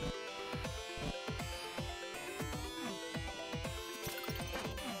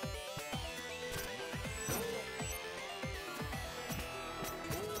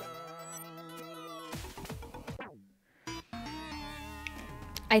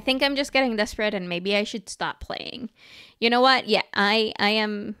 I think I'm just getting desperate and maybe I should stop playing. You know what? Yeah, I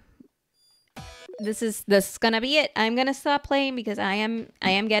am this is gonna be it. I'm gonna stop playing because I am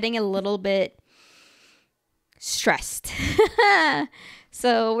getting a little bit stressed.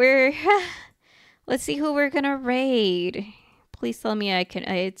 So let's see who we're gonna raid. Please tell me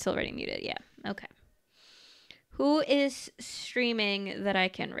it's already muted. Yeah. Okay. Who is streaming that I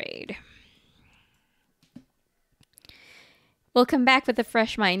can raid? We'll come back with a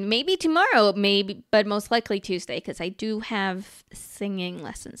fresh mind. Maybe tomorrow, maybe, but most likely Tuesday, because I do have singing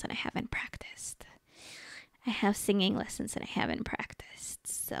lessons and I haven't practiced.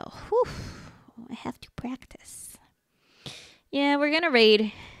 So, whew, I have to practice. Yeah, we're gonna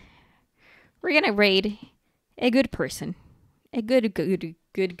raid a good person. A good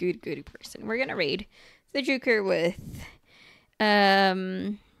person. We're gonna raid the Joker with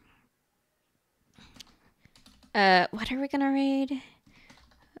what are we gonna raid?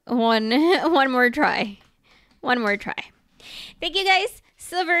 One more try. Thank you guys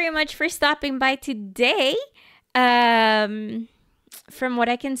so very much for stopping by today. From what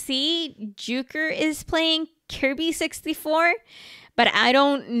I can see, Joker is playing Kirby 64, but I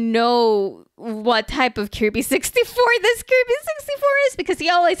don't know what type of Kirby 64 this Kirby 64 is because he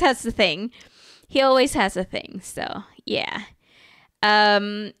always has a thing. So yeah.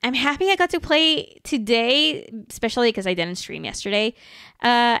 I'm happy I got to play today, especially because I didn't stream yesterday.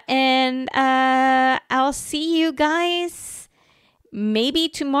 And I'll see you guys maybe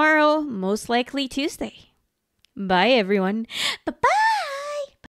tomorrow, most likely Tuesday. Bye, everyone. Bye-bye.